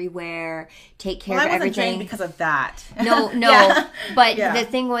me everywhere, take care of everything. I wasn't drained because of that. No. Yeah. But the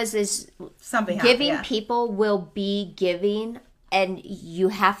thing is something giving people will be giving, and you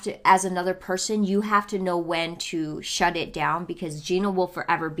have to, as another person, you have to know when to shut it down, because Gina will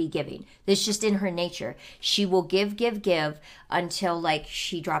forever be giving. That's just in her nature. She will give until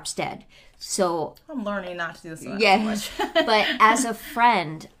she drops dead. So I'm learning not to do this much. But as a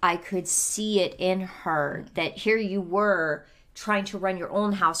friend, I could see it in her that here you were trying to run your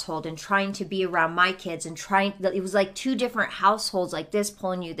own household and trying to be around my kids and it was like two different households like this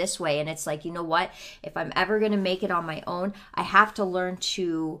pulling you this way. And it's like, you know what? If I'm ever going to make it on my own, I have to learn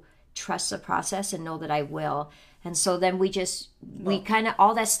to trust the process and know that I will. And so then we kind of,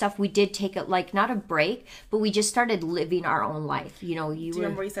 all that stuff, we did take it, like, not a break, but we just started living our own life. You know, Do you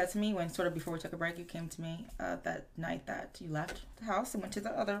remember what you said to me when, sort of before we took a break, you came to me that night that you left the house and went to the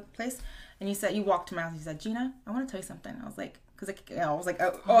other place, and you said, you walked to my house and you said, Gina, I want to tell you something. I was like, because I was like,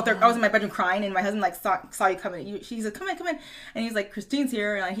 I was in my bedroom crying, and my husband like saw you coming. She said, come in, and he's like, Christine's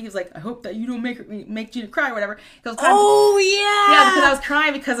here, and he was like, I hope that you don't make Gina cry or whatever. Oh yeah, because I was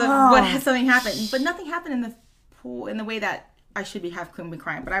crying because of something happened, but nothing happened in the pool in the way that I should be been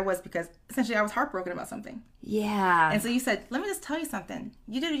crying, but I was, because essentially I was heartbroken about something. Yeah. And so you said, let me just tell you something.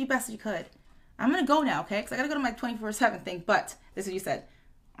 You did your best you could. I'm gonna go now, okay? Because I gotta go to my 24/7 thing. But this is what you said.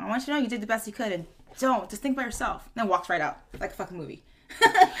 I want you to know you did the best you could, and just think by yourself. And then walked right out like a fucking movie.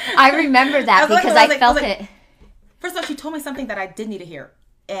 I remember that because I felt it. First of all, she told me something that I did need to hear,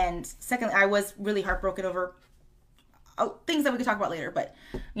 and secondly, I was really heartbroken over things that we could talk about later. But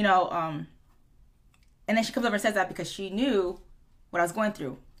and then she comes over and says that because she knew what I was going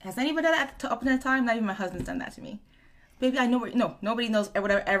through. Has anybody done that up to the time? Not even my husband's done that to me. Baby, I know nobody knows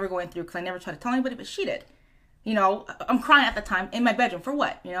what I'm ever going through, because I never tried to tell anybody, but she did. I'm crying at the time in my bedroom for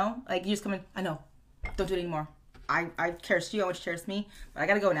what? Like, you just come in, I know, don't do it anymore. I cherish you, I want you to cherish me, but I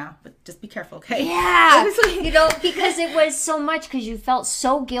gotta go now. But just be careful, okay? Yeah, because it was so much, because you felt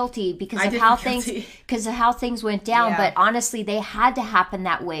so guilty because of how things went down. Yeah. But honestly, they had to happen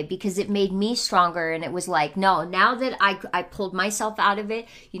that way because it made me stronger, and it was like, no, now that I pulled myself out of it,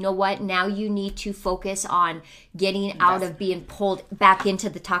 you know what? Now you need to focus on getting out of being pulled back into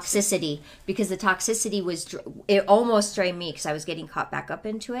the toxicity, because the toxicity it almost drained me because I was getting caught back up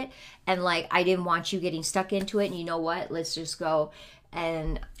into it, and like I didn't want you getting stuck into it. And you know what? Let's just go.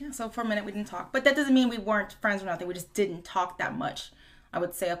 And so for a minute we didn't talk, but that doesn't mean we weren't friends or nothing. We just didn't talk that much. I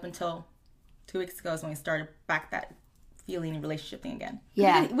would say up until 2 weeks ago is when we started back that feeling and relationship thing again.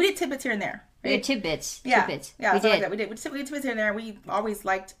 Yeah, we did tidbits here and there. Right? We did tidbits. Yeah, tidbits. Yeah, we did. Like that. We did tidbits here and there. We always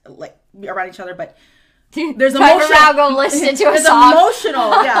liked be around each other, but there's emotional. Now go listen to a song.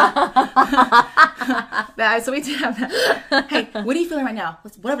 Emotional, yeah. So we did have that. Hey, what are you feeling right now?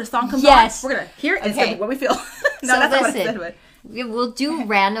 Whatever the song comes on, we're gonna hear it and say what we feel. No, so that's not what I listen, said. But we'll do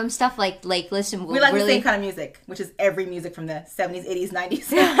random stuff like listen. We like the same kind of music, which is every music from the 70s, 80s,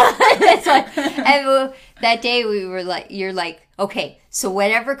 90s. It's like, and that day we were like, you're like, okay, so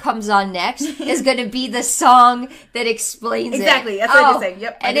whatever comes on next is going to be the song that explains exactly. it. That's what you're saying.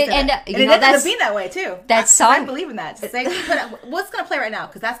 Yep. And it ended up being that way too. That song. I believe in that. Say, what's going to play right now?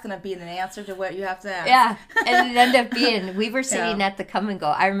 Because that's going to be an answer to what you have to ask. Yeah. And it ended up being, we were sitting at the Come and Go.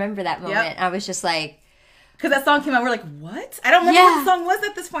 I remember that moment. Yep. I was just like, because that song came out, we're like, what? I don't remember what the song was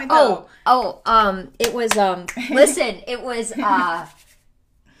at this point, though. It was, listen, it was,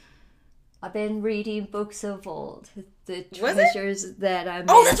 I've been reading books of old. The treasures that I made.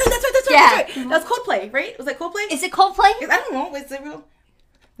 Oh, that's right. That's Coldplay, right? Was that Coldplay? Is it Coldplay? I don't know. Is it real?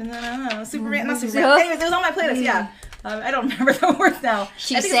 No, Superman, not Superman. Anyways, it was on my playlist, yeah. I don't remember the words now.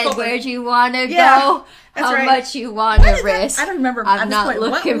 She said, where'd you want to go? How much you want to risk? I don't remember. I'm not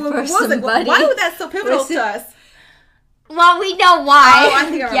looking for somebody. Why was that so pivotal to us? Well, we know why. Oh, I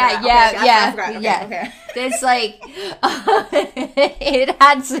think I remember. Okay. It's like, it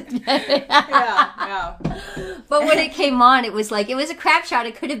had some... yeah. But when it came on, it was like, it was a crap shot.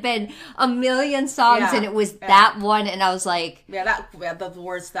 It could have been a million songs, and it was that one, and I was like... the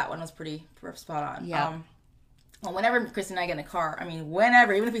words to that one was pretty spot on. Yeah. Well, whenever Kristen and I get in a car,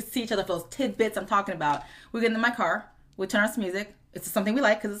 whenever, even if we see each other for those tidbits I'm talking about, we get in my car, we turn on some music. It's something we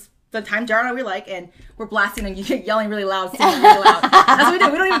like, because it's the time genre we like, and we're blasting and yelling really loud, singing really loud. That's what we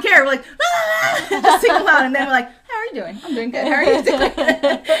do. We don't even care. We're like, just sing loud, and then we're like, how are you doing? I'm doing good. How are you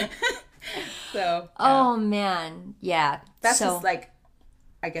doing? So. Oh man, yeah. That's just like,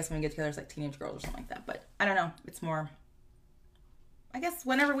 I guess when we get together, it's like teenage girls or something like that. But I don't know. It's more. I guess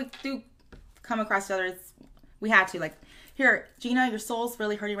whenever we do come across each other, we had to like, here, Gina, your soul's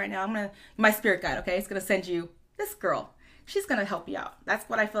really hurting right now. My spirit guide, okay, it's gonna send you this girl. She's going to help you out. That's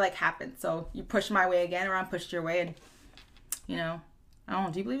what I feel like happened. So you push my way again, or I'm pushed your way. And, I don't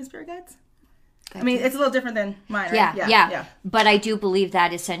know. Do you believe in spirit guides? It's a little different than mine, right? Yeah. But I do believe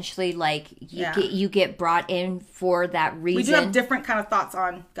that essentially, like, you get brought in for that reason. We do have different kind of thoughts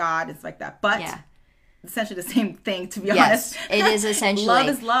on God and stuff like that. But essentially the same thing, to be honest. It is essentially. Love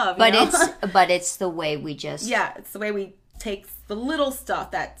is love, but it's the way we just... Yeah, it's the way we take the little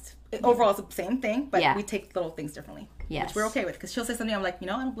stuff that... Overall, it's the same thing, but we take little things differently. Yes. Which we're okay with, because she'll say something, I'm like, I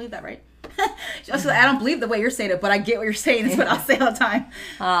don't believe that, right? She'll say, I don't believe the way you're saying it, but I get what you're saying. Is what I'll say all the time.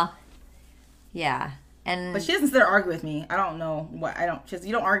 Yeah. But she doesn't sit there argue with me. I don't know what,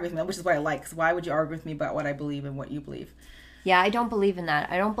 you don't argue with me, which is what I like, because why would you argue with me about what I believe and what you believe? Yeah, I don't believe in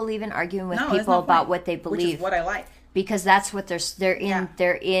that. I don't believe in arguing with No, there's people no about point, what they which believe. is what I like. Because that's what they're in. Yeah.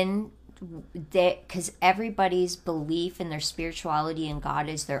 They're in. Because everybody's belief in their spirituality and God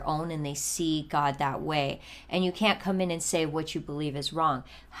is their own, and they see God that way. And you can't come in and say what you believe is wrong.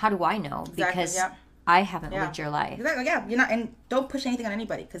 How do I know? Exactly, Because yeah. I haven't Yeah. lived your life. Exactly, yeah. You're not, and don't push anything on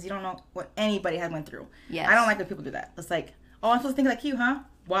anybody because you don't know what anybody has went through. Yes. I don't like when people do that. It's like, oh, I'm supposed to think like you, huh?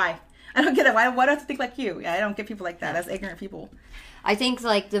 Why? I don't get it. Why do I have to think like you? Yeah, I don't get people like that. That's ignorant people. I think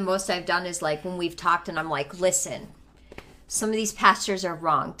like the most I've done is like when we've talked and I'm like, listen, some of these pastors are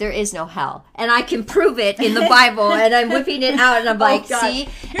wrong. There is no hell. And I can prove it in the Bible. And I'm whipping it out and I'm like, God. see?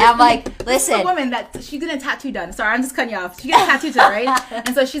 And I'm like, listen. A woman that she's getting a tattoo done. Sorry, I'm just cutting you off. She gets a tattoo done, right?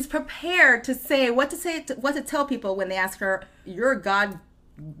 And so she's prepared to say what to tell people when they ask her, "You're a God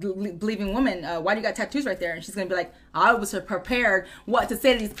believing woman. Why do you got tattoos right there?" And she's gonna be like, "I was prepared what to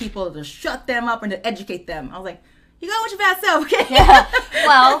say to these people to shut them up and to educate them." I was like, "You go with your bad self, okay?" Yeah.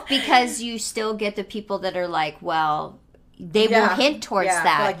 Well, because you still get the people that are like, well, they will hint towards that.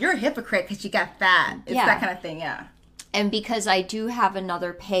 They're like, you're a hypocrite because you got that. It's Yeah. that kind of thing, yeah. And because I do have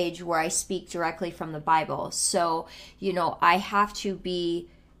another page where I speak directly from the Bible. So, I have to be,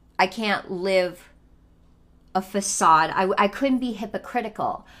 I can't live a facade. I couldn't be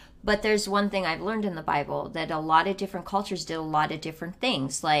hypocritical. But there's one thing I've learned in the Bible, that a lot of different cultures did a lot of different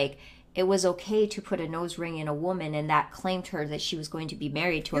things. Like, it was okay to put a nose ring in a woman, and that claimed her that she was going to be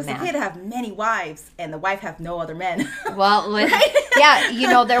married to a man. It's okay to have many wives, and the wife have no other men. Well,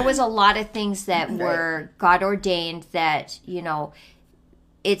 yeah, there was a lot of things that were God ordained that,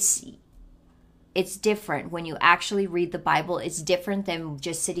 it's different. When you actually read the Bible, it's different than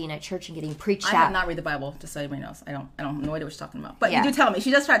just sitting at church and getting preached I have at. not read the Bible, just so everybody knows. I don't know what you're talking about. But Yeah. you do tell me.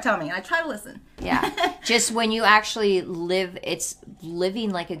 She does try to tell me, and I try to listen. Yeah. Just when you actually live, it's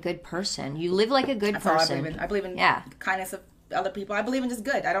living like a good person. You live like a good That's all I person. believe in. I believe in Yeah. kindness of other people. I believe in just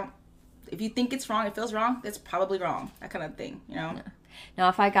good. If you think it's wrong, it feels wrong, it's probably wrong. That kind of thing, Now,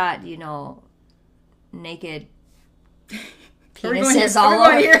 if I got, naked Where we going here? penises all Where we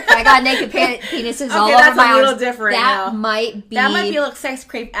over, going here? if I got naked penises all Okay, over that's my a little arms, different. that might be That might be a little sex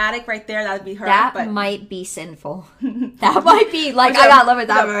crave addict right there. That would be her. that but might be sinful. That might be like I got to live with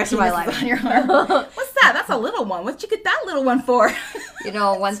that for the rest of my penises life. on your arm. What's that? That's a little one. What'd you get that little one for?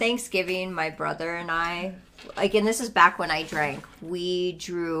 One Thanksgiving, my brother and I, and this is back when I drank, we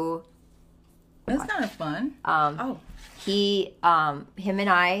drew. That's kind of fun. Him and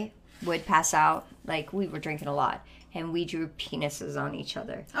I would pass out, like we were drinking a lot, and we drew penises on each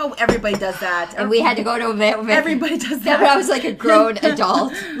other. Oh, everybody does that. And we had to go to a Everybody does that. When I was like a grown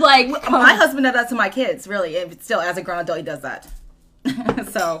adult. Like, my husband does that to my kids, really. And still, as a grown adult, he does that.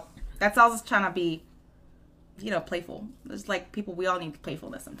 So that's all just trying to be, playful. There's like people, we all need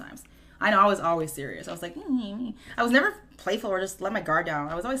playfulness sometimes. I know I was always serious. I was like, I was never playful or just let my guard down.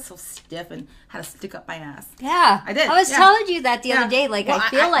 I was always so stiff and had to stick up my ass. Yeah. I did. I was telling you that the other day. Like, Well, I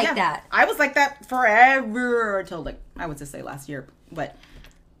feel like that. I was like that forever until, I would just say last year. But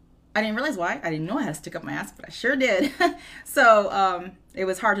I didn't realize why. I didn't know I had to stick up my ass, but I sure did. So it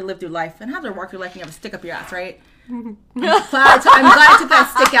was hard to live through life. And how to walk through life and you have to stick up your ass, right? I'm glad I took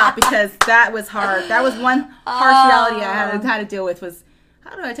that stick out because that was hard. That was one harsh reality I had to deal with was,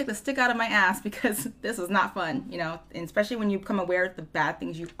 how do I take the stick out of my ass? Because this was not fun, and especially when you become aware of the bad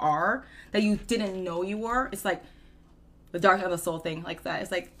things you are that you didn't know you were. It's like the dark night of the soul thing like that.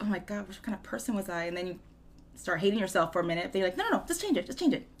 It's like, oh my God, what kind of person was I? And then you start hating yourself for a minute. Then you're like, no, just change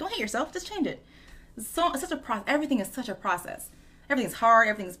it. Don't hate yourself, just change it. It's such a process. Everything is such a process. Everything's hard,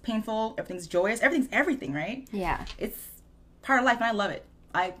 everything's painful, everything's joyous, everything's everything, right? Yeah. It's part of life and I love it.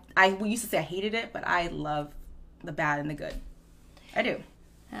 We used to say I hated it, but I love the bad and the good. I do.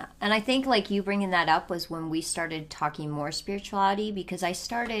 Yeah. And I think you bringing that up was when we started talking more spirituality, because I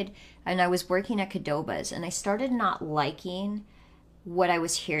was working at Cadobas and I started not liking what I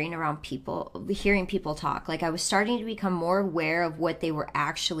was hearing hearing people talk. Like, I was starting to become more aware of what they were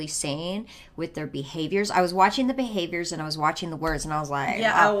actually saying with their behaviors. I was watching the behaviors and I was watching the words, and I was like,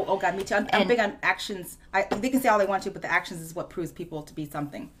 yeah, oh God, me too. I'm big on actions. They can say all they want to, but the actions is what proves people to be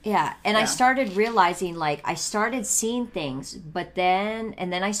something. Yeah, and I started realizing, I started seeing things,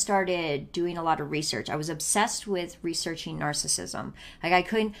 and then I started doing a lot of research. I was obsessed with researching narcissism. I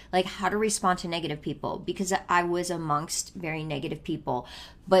couldn't, how to respond to negative people, because I was amongst very negative people.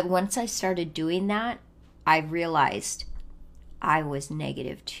 But once I started doing that, I realized I was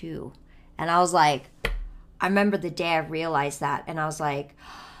negative too. And I was like, I remember the day I realized that, and I was like,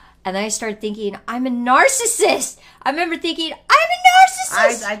 and then I started thinking, I'm a narcissist. I remember thinking, I'm a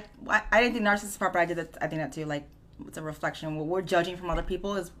narcissist. I didn't think narcissist part, but I think that too. it's a reflection. What we're judging from other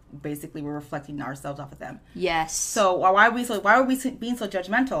people is basically we're reflecting ourselves off of them. Yes. So why are we being so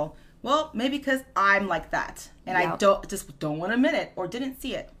judgmental? Well, maybe because I'm like that, and I don't want to admit it or didn't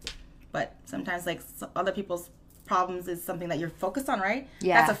see it. But sometimes, like, other people's problems is something that you're focused on, right?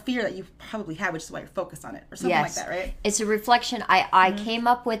 Yeah. That's a fear that you probably have, which is why you're focused on it, or something like that, right? It's a reflection. I came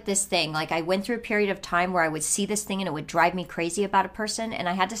up with this thing. Like, I went through a period of time where I would see this thing and it would drive me crazy about a person, and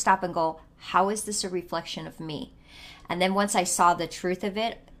I had to stop and go, how is this a reflection of me? And then once I saw the truth of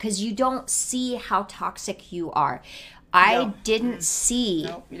it, because you don't see how toxic you are. I didn't see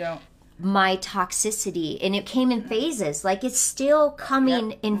you don't. my toxicity, and it came in phases. Like, it's still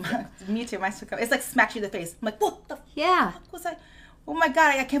coming in. Me too. It's like smacks you in the face. I'm like, what the Yeah. fuck was that? Oh my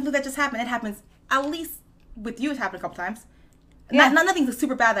God, I can't believe that just happened. It happens, at least with you, it's happened a couple times. Yeah. Nothing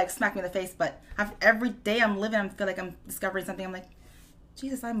super bad like smack me in the face, but every day I'm living, I feel like I'm discovering something. I'm like,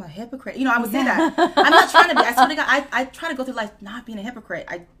 Jesus, I'm a hypocrite. You know, I would say that. I'm not trying to be. I swear to God, I try to go through life not being a hypocrite.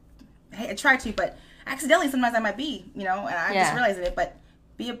 I try to, but accidentally sometimes I might be, you know, and I'm just realizing it. But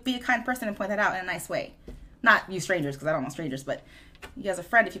be a kind person and point that out in a nice way. Not you strangers, because I don't know strangers, but you as a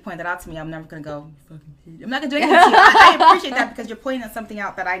friend, if you point that out to me, I'm never going to go, you fucking idiot. I'm not going to do anything to you. I appreciate that because you're pointing at something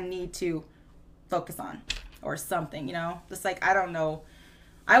out that I need to focus on or something, you know? Just like, I don't know.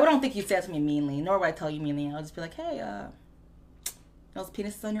 I don't think you'd say that to me meanly, nor would I tell you meanly. I'll just be like, hey, those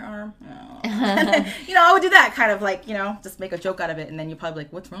penises on your arm? Oh. You know, I would do that kind of like, you know, just make a joke out of it, and then you're probably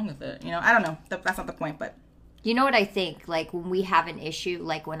like, what's wrong with it? You know, I don't know. That's not the point, but... You know what I think? Like, when we have an issue,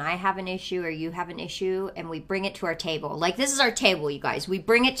 like when I have an issue or you have an issue and we bring it to our table. Like, this is our table, you guys. We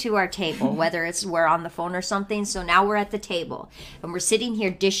bring it to our table, whether it's we're on the phone or something. So now we're at the table and we're sitting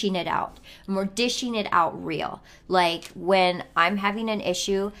here dishing it out. And we're dishing it out real. Like, when I'm having an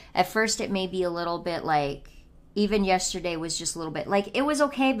issue, at first it may be a little bit like... Even yesterday was just a little bit like it was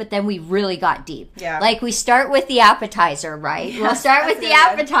okay, but then we really got deep. Yeah. Like we start with the appetizer, right? We'll start with the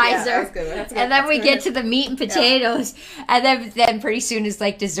appetizer, and then we get to the meat and potatoes, and then pretty soon it's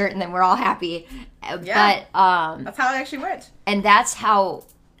like dessert, and then we're all happy. Yeah. But that's how it actually went. And that's how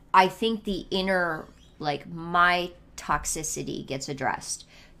I think the inner, like, my toxicity gets addressed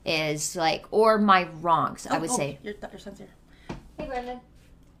is like, or my wrongs. I would say. Your son's here. Hey, Brendan.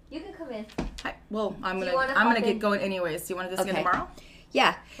 You can come in. Hi. Well, I'm gonna get going anyways. Do you want to just get tomorrow?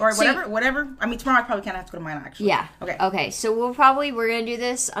 Yeah. Or whatever. I mean, tomorrow I probably can't have to go to mine actually. Yeah. Okay. Okay. So we're gonna do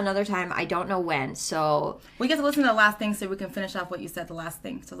this another time. I don't know when. So we get to listen to the last thing so we can finish off what you said. The last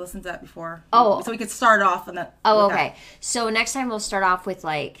thing. So listen to that before. Oh. So we could start off on that. Oh, okay. So next time we'll start off with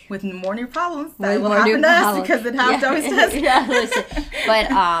with more new problems that will happen to us because it always does. Yeah. Listen.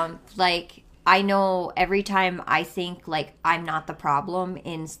 But like. I know every time I think like I'm not the problem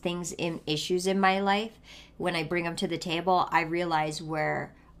in issues in my life, when I bring them to the table, I realize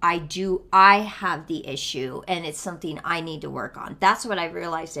where I have the issue and it's something I need to work on. That's what I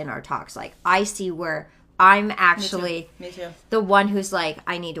realized in our talks. Like I see where I'm actually Me too. the one who's like,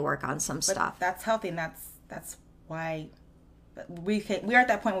 I need to work on some stuff. That's healthy, and that's why we're at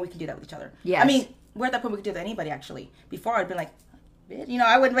that point where we can do that with each other. Yes. I mean, we're at that point where we can do that with anybody actually. Before I'd been like, you know,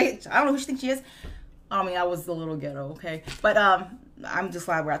 I wouldn't wait. I don't know who she thinks she is. I mean, I was a little ghetto, okay? But I'm just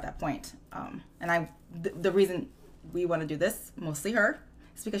glad we're at that point. And the reason we want to do this, mostly her,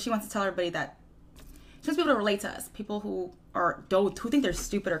 is because she wants to tell everybody that she wants people to relate to us. People who think they're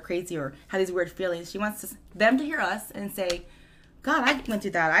stupid or crazy or have these weird feelings. She wants them to hear us and say, God, I went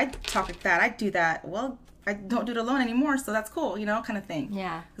through that. I talk like that. I do that. Well, I don't do it alone anymore, so that's cool, you know, kind of thing.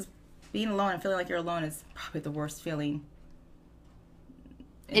 Yeah. Because being alone and feeling like you're alone is probably the worst feeling.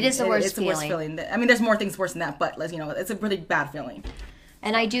 It is the worst feeling. It's the worst feeling. I mean, there's more things worse than that, but you know, it's a really bad feeling.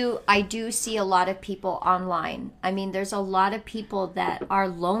 And I do see a lot of people online. I mean, there's a lot of people that are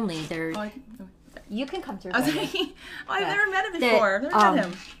lonely. You can come through. I've never met him before. I've never met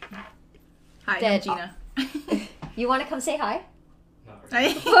him. Hi, I'm Gina. You want to come say hi?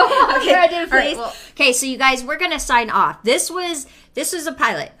 Okay. Brendan, please. Okay, so you guys, we're gonna sign off. This was a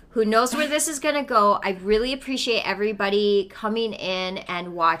pilot. Who knows where this is going to go. I really appreciate everybody coming in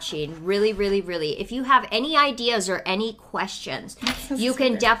and watching. Really, really, really. If you have any ideas or any questions, you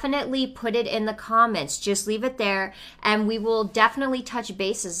can definitely put it in the comments. Just leave it there, and we will definitely touch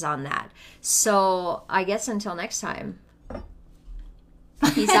bases on that. So I guess until next time.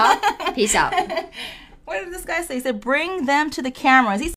 Peace out. Peace out. What did this guy say? He said, bring them to the cameras.